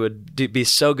feel like we would be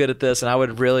so good at this and I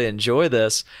would really enjoy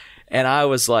this. And I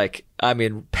was like,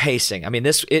 pacing.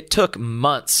 It took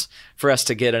months for us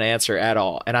to get an answer at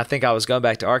all. And I think I was going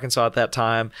back to Arkansas at that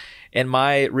time. And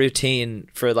my routine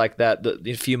for like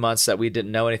the few months that we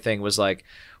didn't know anything was like,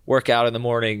 work out in the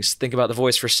mornings, think about The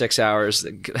Voice for 6 hours,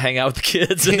 hang out with the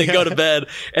kids, and then go to bed.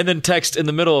 And then text in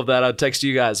the middle of that. I'd text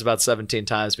you guys about 17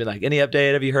 times, being like, any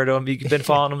update? Have you heard of them? Have you been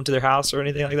following them to their house or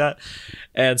anything like that?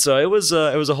 And so it was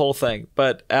a whole thing.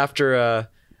 But after,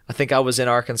 I think I was in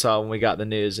Arkansas when we got the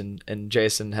news and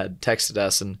Jason had texted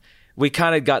us and we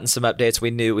kind of gotten some updates.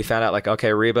 We found out like,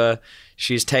 okay, Reba,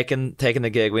 she's taken the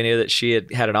gig. We knew that she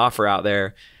had an offer out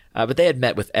there, but they had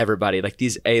met with everybody, like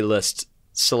these A-list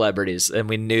celebrities, and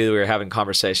we knew we were having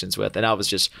conversations with, and I was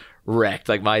just wrecked.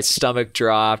 Like my stomach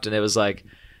dropped and it was like,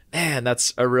 man,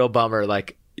 that's a real bummer.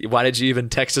 Like, why did you even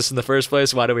text us in the first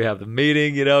place? Why did we have the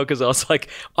meeting? Because I was like,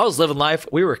 I was living life.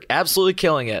 We were absolutely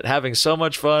killing it, having so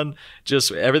much fun.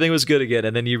 Just everything was good again.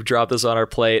 And then you drop this on our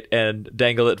plate and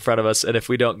dangle it in front of us. And if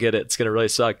we don't get it, it's going to really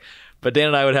suck. But Dan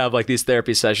and I would have like these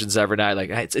therapy sessions every night.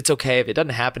 Like, hey, it's okay. If it doesn't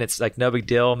happen, it's like no big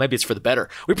deal. Maybe it's for the better.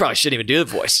 We probably shouldn't even do The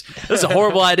Voice. This is a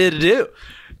horrible idea to do.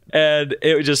 And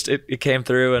it came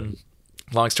through. And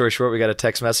long story short, we got a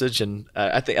text message. And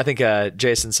I think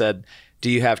Jason said, do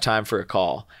you have time for a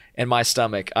call? And my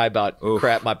stomach, I about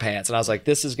crap my pants. And I was like,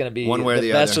 this is going to be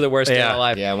the best or the worst day of my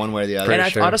life. Yeah, one way or the other.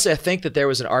 And honestly, I think that there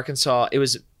was an Arkansas,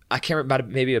 I can't remember,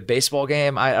 maybe a baseball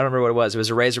game. I don't remember what it was. It was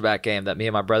a Razorback game that me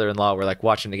and my brother-in-law were like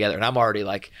watching together. And I'm already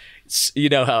like, you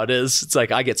know how it is. It's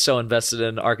like I get so invested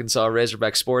in Arkansas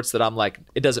Razorback sports that I'm like,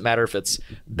 it doesn't matter if it's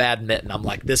badminton. I'm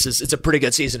like, it's a pretty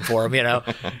good season for them,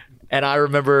 And I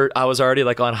remember I was already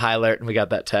like on high alert and we got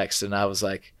that text and I was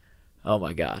like, oh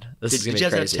my God, this is going to be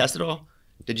crazy. Did you guys test it all?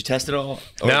 Did you test it all?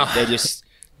 Or no. They just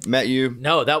met you?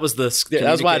 No, that was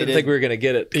why I didn't think we were going to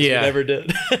get it. Yeah. We never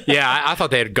did. Yeah, I thought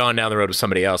they had gone down the road with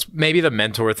somebody else. Maybe the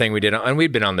mentor thing we did, and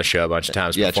we'd been on the show a bunch of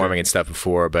times performing and stuff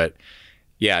before, but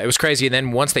yeah, it was crazy. And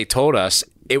then once they told us,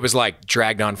 it was like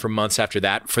dragged on for months after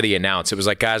that for the announce. It was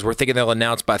like, guys, we're thinking they'll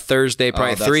announce by Thursday,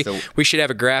 probably 3. We should have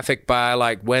a graphic by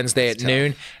like Wednesday at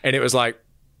noon. And it was like,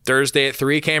 Thursday at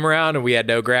 3 came around and we had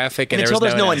no graphic. And until there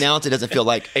was there's no announce, it doesn't feel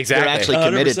like Exactly. they're actually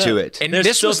committed 100%. to it. And There's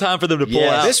this still was time for them to pull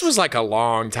out. This was like a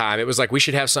long time. It was like, we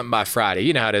should have something by Friday.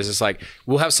 You know how it is. It's like,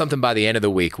 we'll have something by the end of the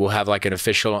week. We'll have like an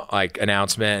official like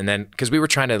announcement. And then, cause we were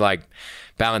trying to like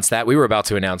balance that. We were about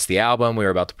to announce the album. We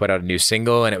were about to put out a new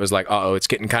single, and it was like, oh, it's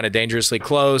getting kind of dangerously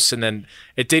close. And then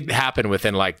it did happen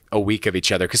within like a week of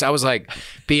each other. Cause I was like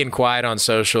being quiet on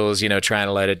socials, you know, trying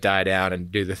to let it die down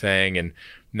and do the thing. And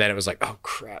then it was like, oh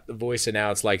crap, The Voice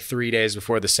announced like 3 days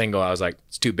before the single. I was like,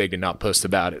 it's too big to not post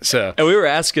about it. So, and we were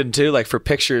asking too, like for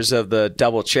pictures of the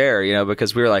double chair, you know,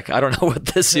 because we were like, I don't know what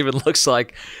this even looks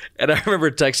like. And I remember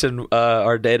texting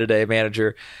our day-to-day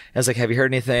manager. I was like, have you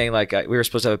heard anything? Like we were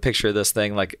supposed to have a picture of this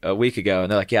thing like a week ago. And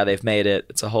they're like, yeah, they've made it.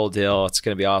 It's a whole deal. It's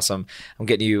going to be awesome. I'm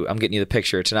getting you the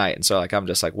picture tonight. And so like, I'm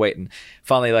just like waiting.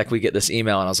 Finally, like we get this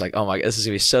email and I was like, oh my God, this is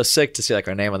going to be so sick to see like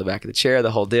our name on the back of the chair,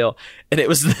 the whole deal. And it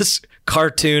was this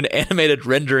cartoon animated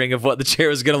rendering of what the chair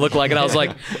was going to look like. And I was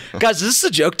like, guys, is this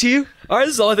a joke to you? All right,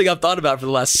 this is the only thing I've thought about for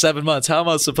the last 7 months. How am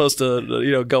I supposed to,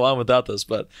 you know, go on without this?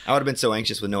 But I would have been so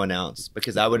anxious with no announce,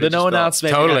 because I would have no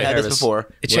announcement. Totally. I've had this before.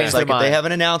 It changed like their mind. if they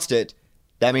haven't announced it,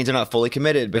 that means they're not fully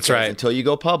committed. Because That's right. until you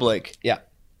go public, Yeah.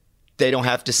 they don't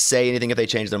have to say anything if they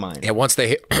change their mind. yeah, once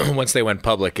they went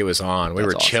public, it was on. We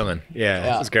were awesome. chilling.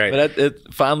 Yeah, it was great. But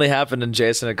it finally happened, and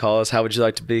Jason had called us, how would you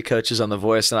like to be coaches on The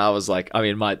Voice? And I was like, I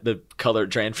mean, the color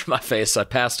drained from my face. I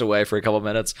passed away for a couple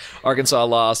minutes. Arkansas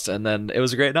lost, and then it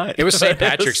was a great night. It was St.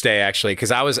 Patrick's Day, actually,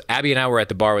 because Abby and I were at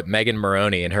the bar with Megan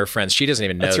Maroney and her friends. She doesn't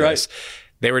even know That's right. this.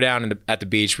 They were down at the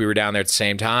beach. We were down there at the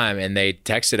same time, and they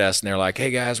texted us, and they're like, hey,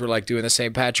 guys, we're like doing the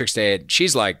St. Patrick's Day. And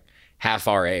she's like half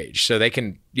our age, so they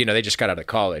can, you know, they just got out of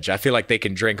college. I feel like they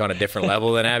can drink on a different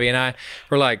level than Abby and I.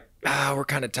 We're like, we're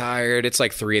kind of tired. It's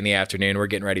like 3 PM. We're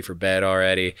getting ready for bed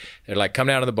already. They're like, come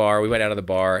down to the bar. We went down to the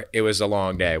bar. It was a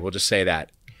long day. We'll just say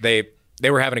that. They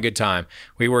were having a good time.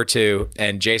 We were too.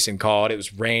 And Jason called. It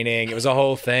was raining. It was a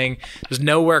whole thing. It was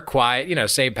nowhere quiet. You know,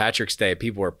 St. Patrick's Day,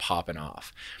 people were popping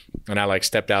off. And I like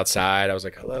stepped outside. I was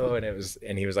like, hello. And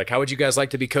he was like, how would you guys like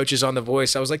to be coaches on The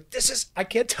Voice? I was like, I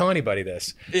can't tell anybody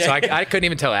this. Yeah. So I couldn't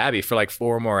even tell Abby for like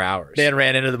 4 more hours. Dan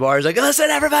ran into the bar. He's like, listen,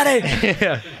 everybody.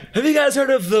 Yeah. Have you guys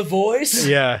heard of The Voice?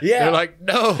 Yeah. Yeah. They're like,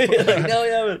 no. Like, no,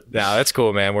 you haven't. No, that's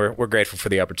cool, man. We're grateful for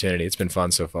the opportunity. It's been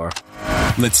fun so far.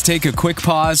 Let's take a quick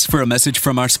pause for a message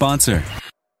from our sponsor.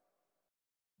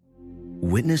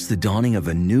 Witness the dawning of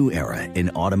a new era in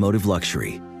automotive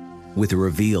luxury with a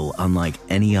reveal unlike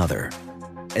any other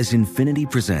as Infiniti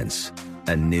presents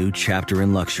a new chapter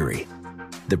in luxury,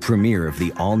 the premiere of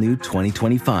the all-new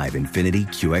 2025 Infiniti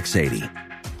QX80.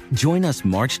 Join us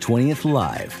March 20th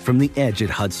live from the Edge at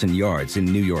Hudson Yards in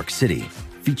New York City,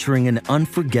 featuring an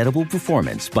unforgettable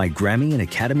performance by Grammy and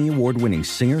Academy Award-winning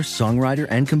singer, songwriter,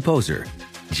 and composer,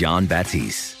 Jon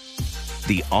Batiste.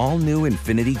 The all-new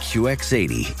Infiniti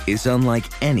QX80 is unlike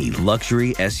any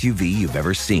luxury SUV you've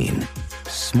ever seen.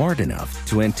 Smart enough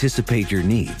to anticipate your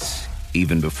needs,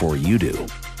 even before you do.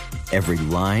 Every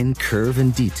line, curve,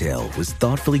 and detail was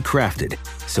thoughtfully crafted,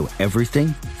 so everything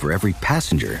for every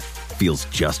passenger feels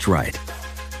just right.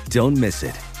 Don't miss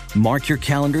it. Mark your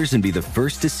calendars and be the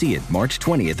first to see it March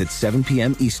 20th at 7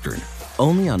 p.m. Eastern,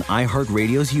 only on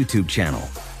iHeartRadio's YouTube channel.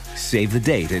 Save the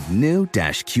date at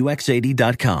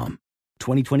new-QX80.com.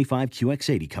 2025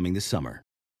 QX80 coming this summer.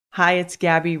 Hi, it's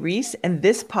Gabby Reese, and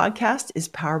this podcast is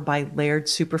powered by Laird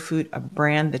Superfood, a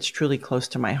brand that's truly close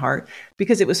to my heart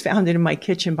because it was founded in my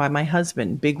kitchen by my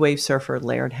husband, big wave surfer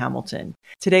Laird Hamilton.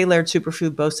 Today, Laird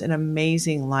Superfood boasts an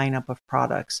amazing lineup of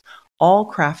products, all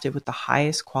crafted with the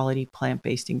highest quality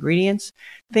plant-based ingredients.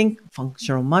 Think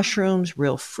functional mushrooms,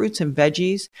 real fruits and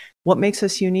veggies. What makes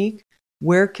us unique?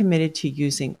 We're committed to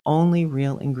using only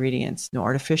real ingredients, no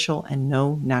artificial and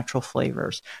no natural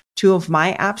flavors. 2 of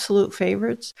my absolute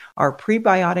favorites are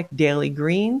prebiotic daily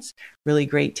greens, really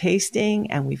great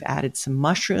tasting, and we've added some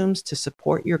mushrooms to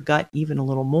support your gut even a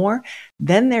little more.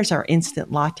 Then there's our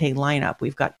instant latte lineup.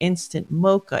 We've got instant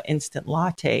mocha, instant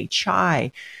latte,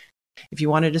 chai. If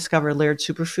you want to discover Laird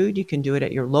Superfood, you can do it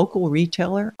at your local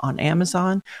retailer on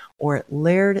Amazon or at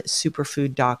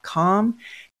lairdsuperfood.com.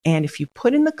 And if you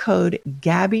put in the code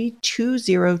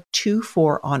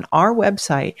GABBY2024 on our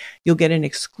website, you'll get an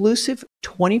exclusive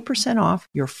 20% off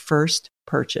your first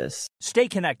purchase. Stay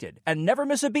connected and never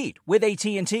miss a beat with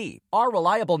AT&T. Our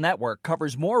reliable network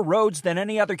covers more roads than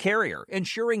any other carrier,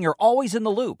 ensuring you're always in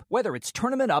the loop. Whether it's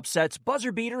tournament upsets,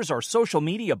 buzzer beaters, or social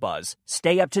media buzz,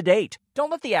 stay up to date. Don't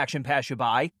let the action pass you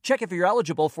by. Check if you're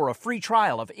eligible for a free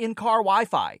trial of in-car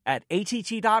Wi-Fi at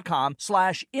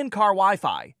att.com/in-car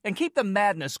Wi-Fi and keep the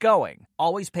madness going.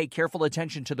 Always pay careful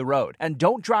attention to the road and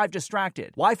don't drive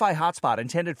distracted. Wi-Fi hotspot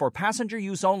intended for passenger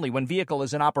use only when vehicle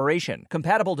is in operation.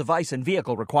 Compatible device and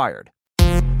vehicle required.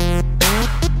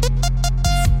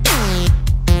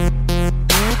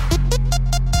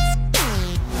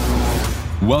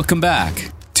 Welcome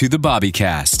back to the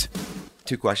Bobbycast.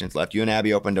 2 questions left. You and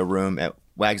Abby opened a room at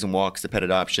Wags and Walks, the pet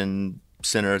adoption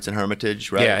center. It's in Hermitage,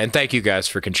 right? Yeah, and thank you guys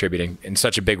for contributing in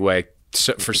such a big way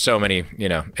for so many.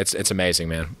 It's amazing,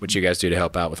 man, what you guys do to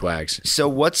help out with Wags. So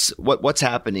what's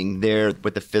happening there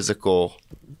with the physical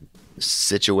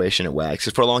situation at Wags?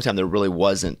 Because for a long time there really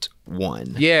wasn't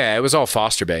one. Yeah, it was all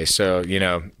foster based. So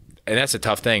and that's a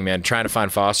tough thing, man. Trying to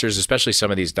find fosters, especially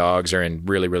some of these dogs are in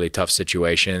really, really tough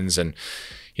situations. And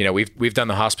we've done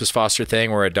the hospice foster thing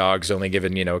where a dog's only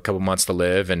given a couple months to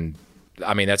live, and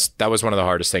I mean that was one of the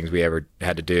hardest things we ever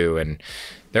had to do. And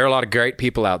there are a lot of great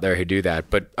people out there who do that.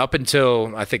 But up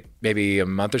until I think maybe a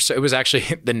month or so, it was actually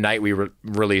the night we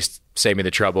released Save Me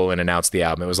the Trouble and announced the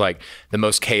album. It was like the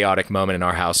most chaotic moment in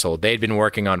our household. They'd been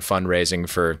working on fundraising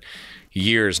for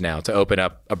years now to open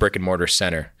up a brick and mortar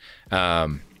center.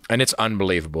 And it's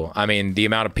unbelievable. I mean, the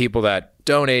amount of people that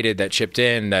donated, that chipped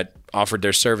in, that offered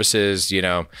their services,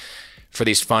 for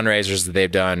these fundraisers that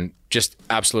they've done, just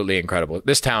absolutely incredible.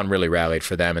 This town really rallied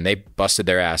for them, and they busted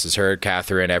their asses. Her,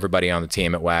 Catherine, everybody on the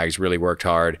team at Wags really worked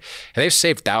hard. And they've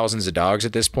saved thousands of dogs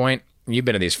at this point. You've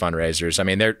been to these fundraisers. I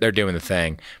mean, they're doing the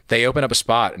thing. They open up a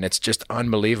spot, and it's just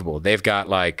unbelievable. They've got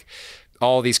like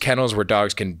all these kennels where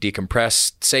dogs can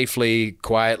decompress safely,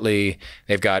 quietly.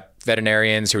 They've got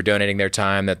veterinarians who are donating their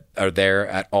time that are there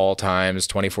at all times,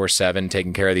 24/7,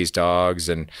 taking care of these dogs.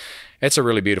 And it's a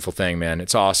really beautiful thing, man.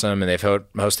 It's awesome. And they've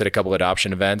hosted a couple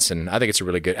adoption events, and I think it's a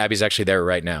really good. Abby's actually there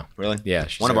right now. Really? Yeah.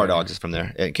 One of our dogs is from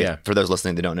there. Yeah. For those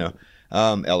listening that don't know,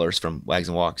 Eller's from Wags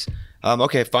and Walks.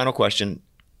 Okay, final question.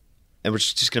 And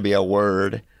it's just going to be a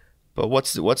word. But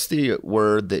what's the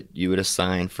word that you would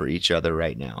assign for each other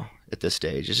right now at this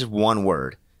stage? It's just one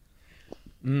word.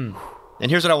 And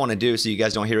here's what I want to do so you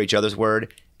guys don't hear each other's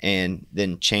word and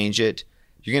then change it.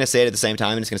 You're going to say it at the same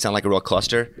time, and it's going to sound like a real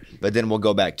cluster, but then we'll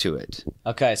go back to it.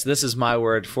 Okay, so this is my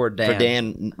word for Dan. For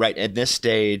Dan, right at this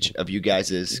stage of you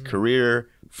guys' career,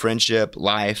 friendship,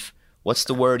 life, what's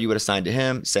the word you would assign to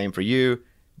him? Same for you.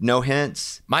 No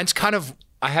hints? Mine's kind of...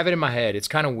 I have it in my head. It's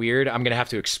kind of weird. I'm going to have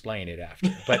to explain it after.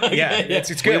 But yeah,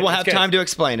 it's good. We'll have time to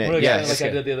explain it. Yes.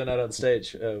 Like I did the other night on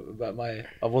stage about my...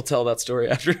 we'll tell that story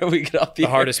after we get off the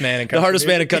hardest man in country music. The hardest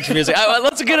man in country music.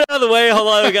 Let's get it out of the way. Hold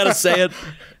on, we got to say it.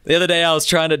 The other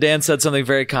day Dan said something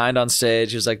very kind on stage.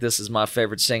 He was like, this is my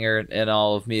favorite singer in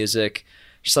all of music.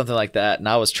 Something like that. And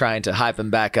I was trying to hype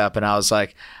him back up. And I was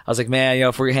like, man,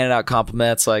 if we're handing out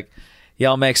compliments, like,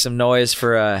 y'all make some noise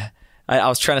for... I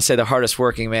was trying to say the hardest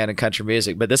working man in country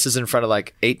music, but this is in front of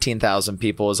like 18,000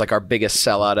 people. It's like our biggest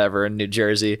sellout ever in New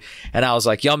Jersey. And I was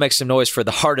like, y'all make some noise for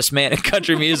the hardest man in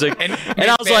country music. and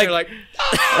I was like, yeah,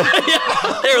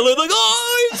 they were like,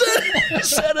 oh, he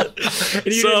said it. And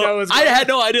you didn't know I had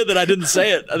no idea that I didn't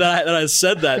say it, that I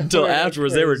said that until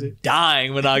afterwards. They were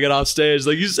dying when I got off stage.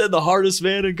 Like, you said the hardest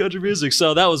man in country music.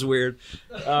 So that was weird.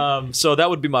 So that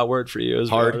would be my word for you. Is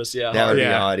hard. Hardest. Yeah. That would be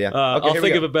hard, yeah. Okay, I'll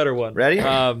think of a better one. Ready?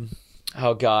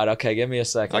 Oh, God. Okay, give me a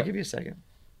second. I'll give you a second.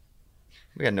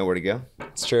 We got nowhere to go.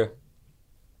 It's true.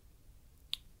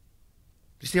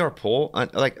 You see our pool?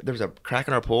 There was a crack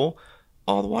in our pool.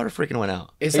 All the water freaking went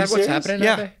out. Is that what's happening?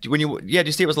 Yeah. Do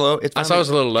you see it was low? I saw it was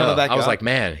a little low. I was like,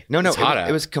 man, no, it's hot out.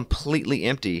 It was completely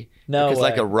empty. No because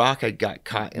way. like a rock had got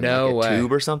caught in a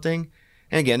tube or something.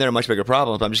 And again, there are much bigger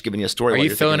problems. But I'm just giving you a story. Are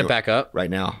you filling it back up right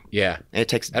now? Yeah. And it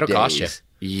takes that'll days. cost you.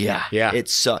 Yeah.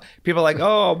 It's people are like,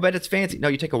 oh, but it's fancy. No,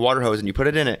 you take a water hose and you put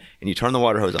it in it and you turn the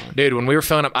water hose on. Dude, when we were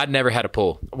filling up, I'd never had a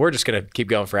pool. We're just gonna keep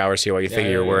going for hours here while you think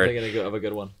of your word. I'm thinking of a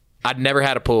good one. I'd never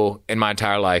had a pool in my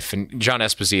entire life, and John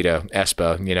Esposito,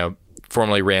 Espo,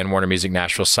 formerly ran Warner Music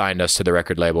Nashville, signed us to the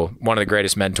record label. One of the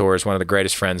greatest mentors, one of the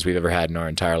greatest friends we've ever had in our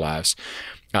entire lives.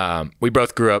 We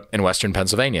both grew up in Western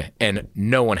Pennsylvania, and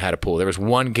no one had a pool. There was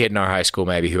one kid in our high school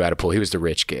maybe who had a pool. He was the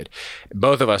rich kid.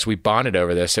 Both of us, we bonded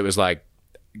over this. It was like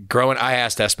I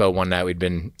asked Espo one night, we'd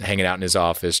been hanging out in his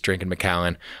office drinking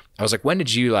Macallan. I was like, when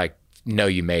did you know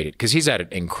you made it? Because he's had an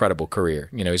incredible career.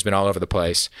 He's been all over the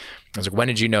place. I was like, when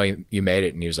did you know you made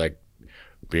it? And he was like,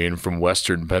 being from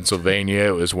Western Pennsylvania,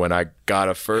 it was when I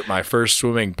got my first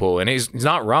swimming pool. And he's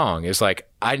not wrong. It's like,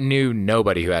 I knew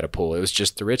nobody who had a pool. It was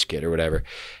just the rich kid or whatever.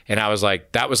 And I was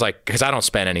like, because I don't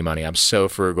spend any money. I'm so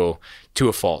frugal to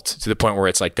a fault, to the point where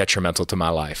it's like detrimental to my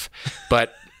life.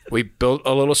 But we built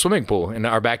a little swimming pool in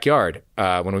our backyard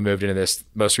when we moved into this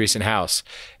most recent house.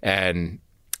 And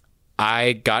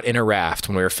I got in a raft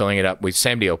when we were filling it up.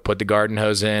 Same deal, put the garden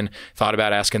hose in, thought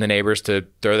about asking the neighbors to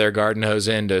throw their garden hose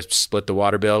in to split the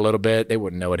water bill a little bit. They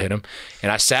wouldn't know what hit them.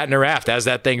 And I sat in a raft as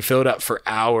that thing filled up for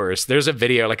hours. There's a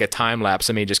video, like a time lapse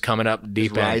of me just coming up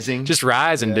deep end. Just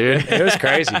rising, dude. It was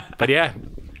crazy. But yeah.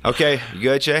 Okay, you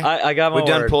good, Shay? I got my We're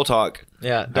done word. pool talk.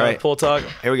 Yeah, done All right. pool talk.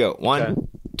 Here we go. 1,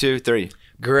 2, 3.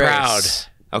 Grace. Proud.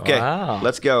 Okay, Wow.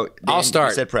 let's go. Dan, I'll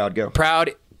start. You said proud. Go.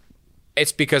 Proud.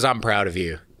 It's because I'm proud of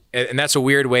you. And that's a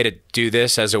weird way to do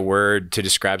this as a word to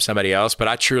describe somebody else, but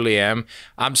I truly am.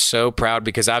 I'm so proud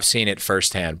because I've seen it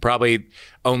firsthand, probably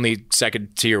only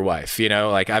second to your wife. You know,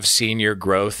 like I've seen your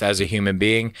growth as a human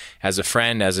being, as a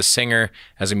friend, as a singer,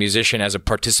 as a musician, as a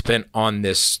participant on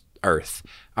this earth.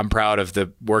 I'm proud of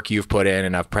the work you've put in,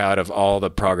 and I'm proud of all the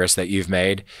progress that you've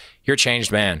made. You're a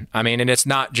changed man. I mean, and it's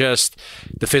not just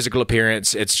the physical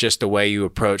appearance. It's just the way you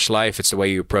approach life. It's the way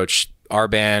you approach our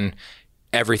band,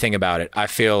 everything about it. I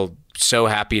feel so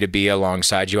happy to be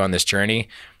alongside you on this journey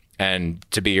and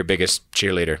to be your biggest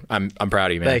cheerleader. I'm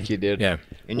proud of you, man. Thank you, dude. Yeah.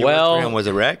 And your word for him was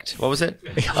erect. What was it?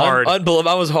 Hard. Unbelievable.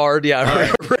 I was hard.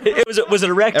 Yeah. Was it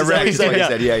erect? Is that what Erect you is what he said?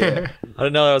 said. Yeah. I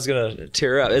didn't know I was going to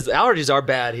tear up. Allergies are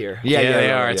bad here. Yeah,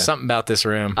 they are. It's something about this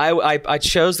room. I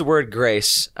chose the word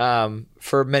grace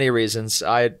for many reasons.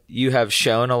 You have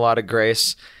shown a lot of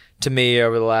grace to me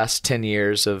over the last 10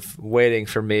 years of waiting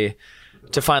for me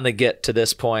to finally get to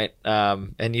this point.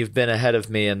 And you've been ahead of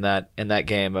me in that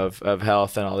game of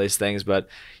health and all these things. But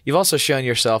you've also shown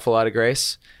yourself a lot of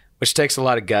grace, which takes a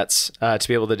lot of guts to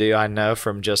be able to do. I know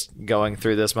from just going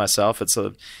through this myself, it's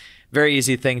a very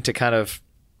easy thing to kind of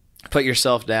put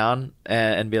yourself down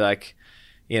and be like,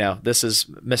 you know, this is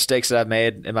mistakes that I've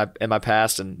made in my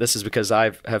past, and this is because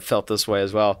I have felt this way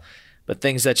as well. But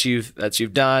things that you've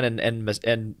done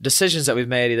and decisions that we've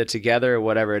made either together or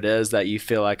whatever it is that you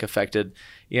feel like affected,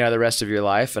 you know, the rest of your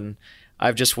life. And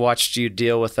I've just watched you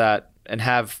deal with that and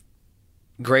have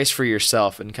grace for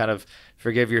yourself and kind of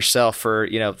forgive yourself for,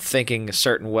 you know, thinking a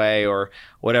certain way or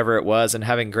whatever it was, and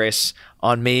having grace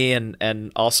on me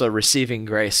and also receiving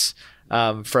grace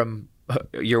from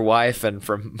your wife and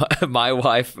from my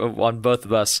wife, on both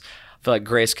of us. I feel like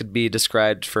grace could be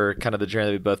described for kind of the journey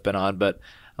that we've both been on, but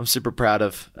I'm super proud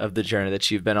of the journey that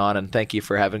you've been on, and thank you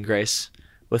for having grace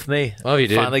with me. Love you,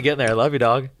 dude. Finally getting there. Love you,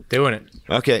 dog. Doing it.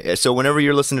 Okay, so whenever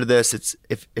you're listening to this, it's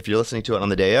if you're listening to it on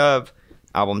the day of,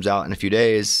 album's out in a few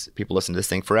days. People listen to this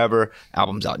thing forever.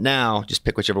 Album's out now. Just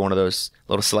pick whichever one of those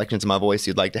little selections of my voice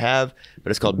you'd like to have. But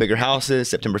it's called Bigger Houses,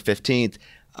 September 15th.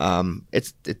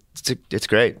 It's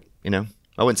great. You know,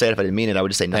 I wouldn't say it if I didn't mean it. I would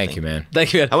just say nothing. Thank you, man.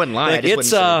 Thank you. I wouldn't lie. I just wouldn't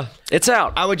say it. It's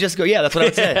out. I would just go, yeah, that's what I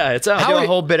would say. Yeah, it's out. I do a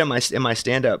whole bit in my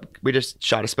stand-up. We just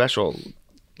shot a special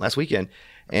last weekend,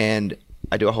 and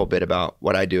I do a whole bit about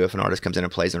what I do if an artist comes in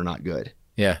and plays and they're not good.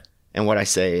 Yeah. And what I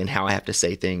say and how I have to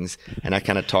say things. And I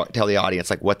kind of tell the audience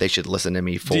like what they should listen to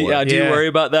me for. Do you worry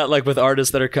about that, like with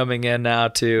artists that are coming in now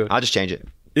too? I'll just change it.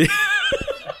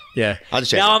 Yeah. I'll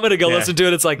just change Now it. I'm going to go listen to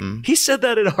it. It's like, he said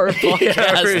that in our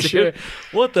podcast. for dude. sure.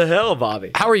 What the hell,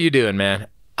 Bobby? How are you doing, man?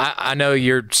 I know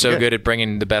you're so good at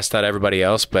bringing the best out of everybody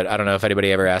else, but I don't know if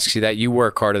anybody ever asks you that. You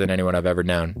work harder than anyone I've ever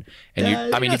known. And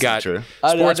you got true. sports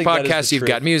I think that is podcasts, the you've truth.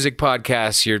 got music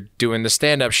podcasts, you're doing the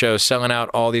stand-up show, selling out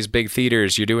all these big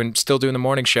theaters, you're still doing the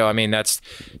morning show. I mean, that's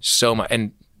so much,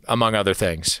 and among other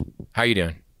things. How are you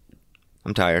doing?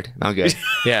 I'm tired. I'm good.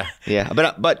 Yeah. Yeah.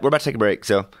 But we're about to take a break.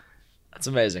 So, That's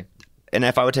amazing. and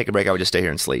if I would take a break, I would just stay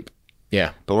here and sleep.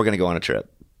 Yeah. But we're going to go on a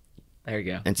trip. There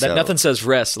you go. And That so- nothing says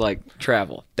rest like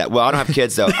travel. Well, I don't have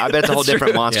kids though. I bet it's a whole That's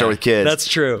different true. monster Yeah. with kids. That's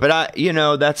true. But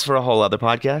that's for a whole other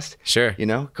podcast. Sure. You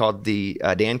know, called the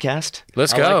Dan Cast.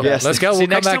 Let's I go. like that. Let's go. See, We'll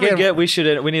next come time back in.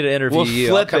 we need to interview We'll you.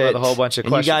 flip I'll come it, with a whole bunch of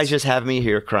and questions. you guys just have me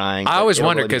here crying. I always It'll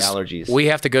wonder really be because allergies. we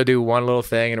have to go do one little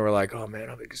thing and we're like, oh man,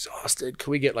 I'm exhausted.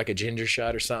 Can we get like a ginger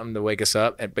shot or something to wake us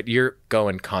up? But you're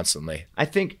going constantly. I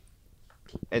think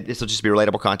this will just be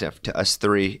relatable content to us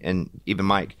three and even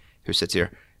Mike, who sits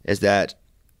here, is that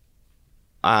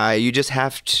you just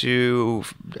have to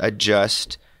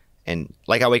adjust. And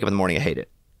like I wake up in the morning, I hate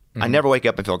it. I never wake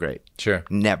up and feel great. Sure.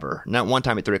 Never. Not one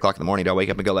time at 3 o'clock in the morning do I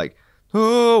wake up and go like,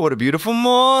 oh, what a beautiful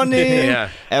morning. Yeah.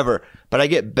 Ever. But I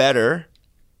get better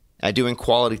at doing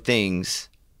quality things,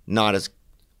 not as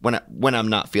when I'm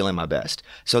not feeling my best.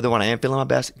 So then when I am feeling my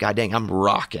best, god dang, I'm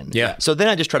rocking. Yeah. So then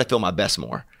I just try to feel my best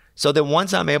more. So then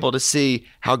once I'm able to see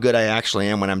how good I actually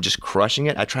am when I'm just crushing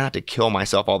it, I try not to kill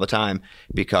myself all the time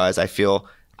because I feel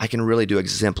I can really do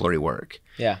exemplary work.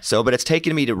 Yeah. So, but it's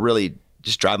taken me to really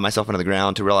just drive myself into the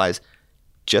ground to realize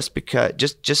just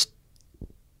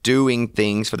doing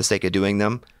things for the sake of doing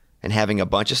them and having a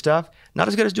bunch of stuff, not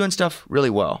as good as doing stuff really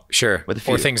well. Sure. With a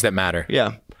few. Or things that matter.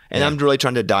 Yeah. And I'm really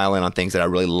trying to dial in on things that I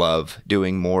really love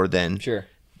doing more than. Sure.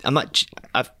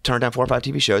 I've turned down 4 or 5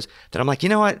 TV shows that I'm like, you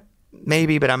know what?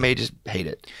 Maybe, but I may just hate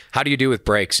it. How do you do with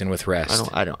breaks and with rest?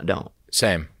 I don't.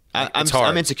 Same.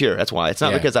 I'm insecure. That's why. It's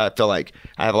not because I feel like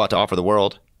I have a lot to offer the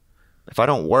world. If I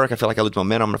don't work, I feel like I lose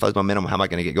momentum. And if I lose momentum, how am I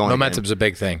going to get going? Momentum's a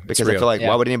big thing. Because I feel like,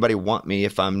 why would anybody want me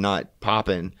if I'm not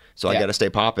popping? So I got to stay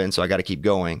popping. So I got to keep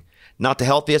going. Not the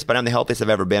healthiest, but I'm the healthiest I've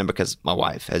ever been because my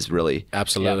wife has really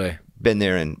been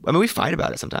there. And I mean, we fight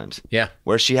about it sometimes. Yeah.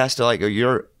 Where she has to like,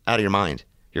 you're out of your mind.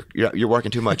 You're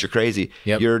working too much. You're crazy.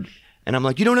 And I'm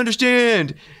like, you don't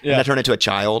understand. And I turn into a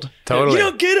child. Totally. You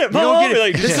don't get it, Mom. You don't get it.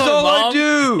 Like, this is all I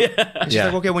do. Yeah. And she's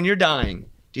like, okay, when you're dying,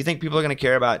 do you think people are going to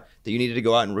care about that you needed to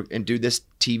go out and do this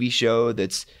TV show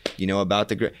that's, about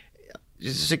the great?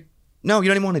 It's like, no, you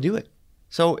don't even want to do it.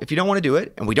 So if you don't want to do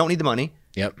it, and we don't need the money.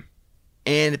 Yep.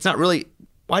 And it's not really,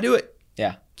 why do it?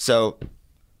 Yeah. So,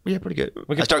 yeah, pretty good.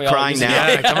 I start crying now.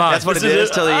 Yeah, come on. That's what it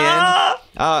is till the end.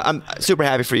 I'm super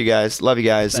happy for you guys. Love you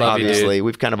guys, obviously.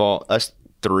 We've kind of all, us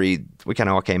 3, we kind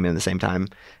of all came in at the same time.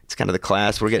 It's kind of the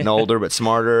class. We're getting older but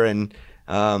smarter, and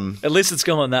at least it's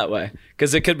going that way,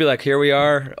 because it could be like, here we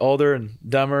are, older and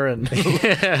dumber and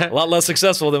a lot less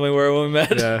successful than we were when we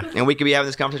met. Yeah. And we could be having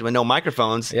this conversation with no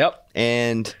microphones. Yep.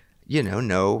 And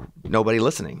nobody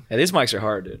listening. Yeah, these mics are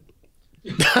hard, dude.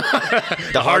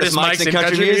 The hardest mics in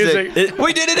country music.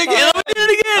 We did it again. We did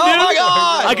it again, dude. Oh my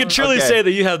God. I can truly say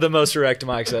that you have the most erect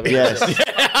mics ever. Yes.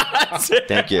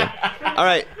 Thank you. All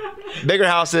right. Bigger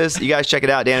Houses. You guys check it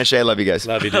out. Dan and Shay, love you guys.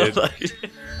 Love you, dude.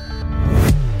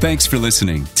 Thanks for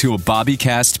listening to a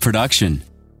BobbyCast production.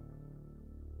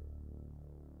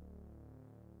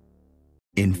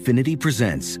 Infiniti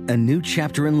presents a new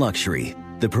chapter in luxury,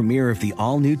 the premiere of the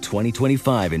all-new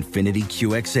 2025 Infiniti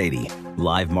QX80,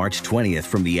 live March 20th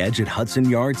from the Edge at Hudson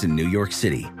Yards in New York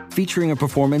City, featuring a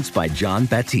performance by John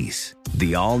Batiste.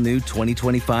 The all-new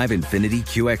 2025 Infiniti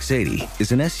QX80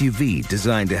 is an SUV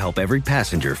designed to help every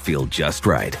passenger feel just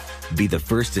right. Be the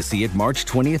first to see it March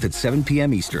 20th at 7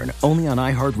 p.m. Eastern, only on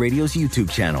iHeartRadio's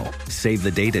YouTube channel. Save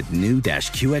the date at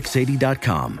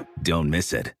new-QX80.com. Don't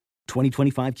miss it.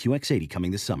 2025 QX80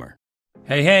 coming this summer.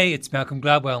 Hey, it's Malcolm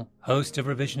Gladwell, host of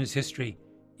Revisionist History.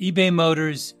 eBay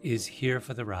Motors is here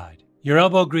for the ride. Your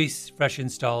elbow grease, fresh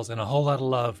installs, and a whole lot of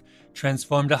love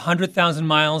transformed 100,000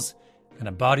 miles and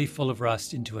a body full of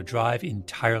rust into a drive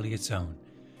entirely its own.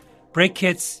 Brake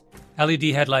kits, LED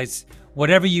headlights,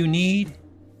 whatever you need,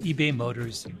 eBay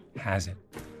Motors has it.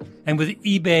 And with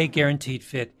eBay Guaranteed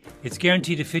Fit, it's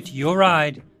guaranteed to fit your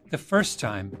ride the first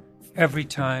time, every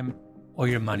time, or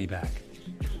your money back.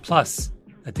 Plus,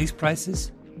 at these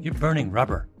prices, you're burning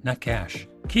rubber, not cash.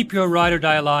 Keep your ride or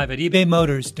die alive at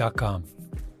ebaymotors.com.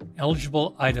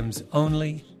 Eligible items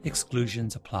only.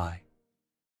 Exclusions apply.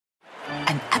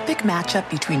 An epic matchup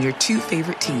between your 2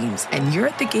 favorite teams, and you're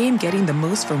at the game getting the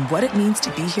most from what it means to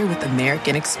be here with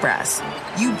American Express.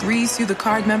 You breeze through the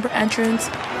card member entrance,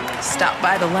 stop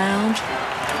by the lounge.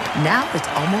 Now it's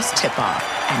almost tip-off,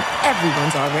 and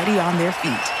everyone's already on their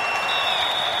feet.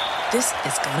 This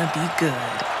is gonna be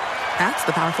good. That's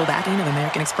the powerful backing of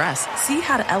American Express. See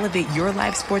how to elevate your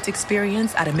live sports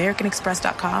experience at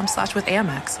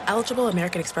americanexpress.com/withAmex. Eligible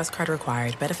American Express card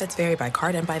required. Benefits vary by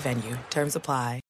card and by venue. Terms apply.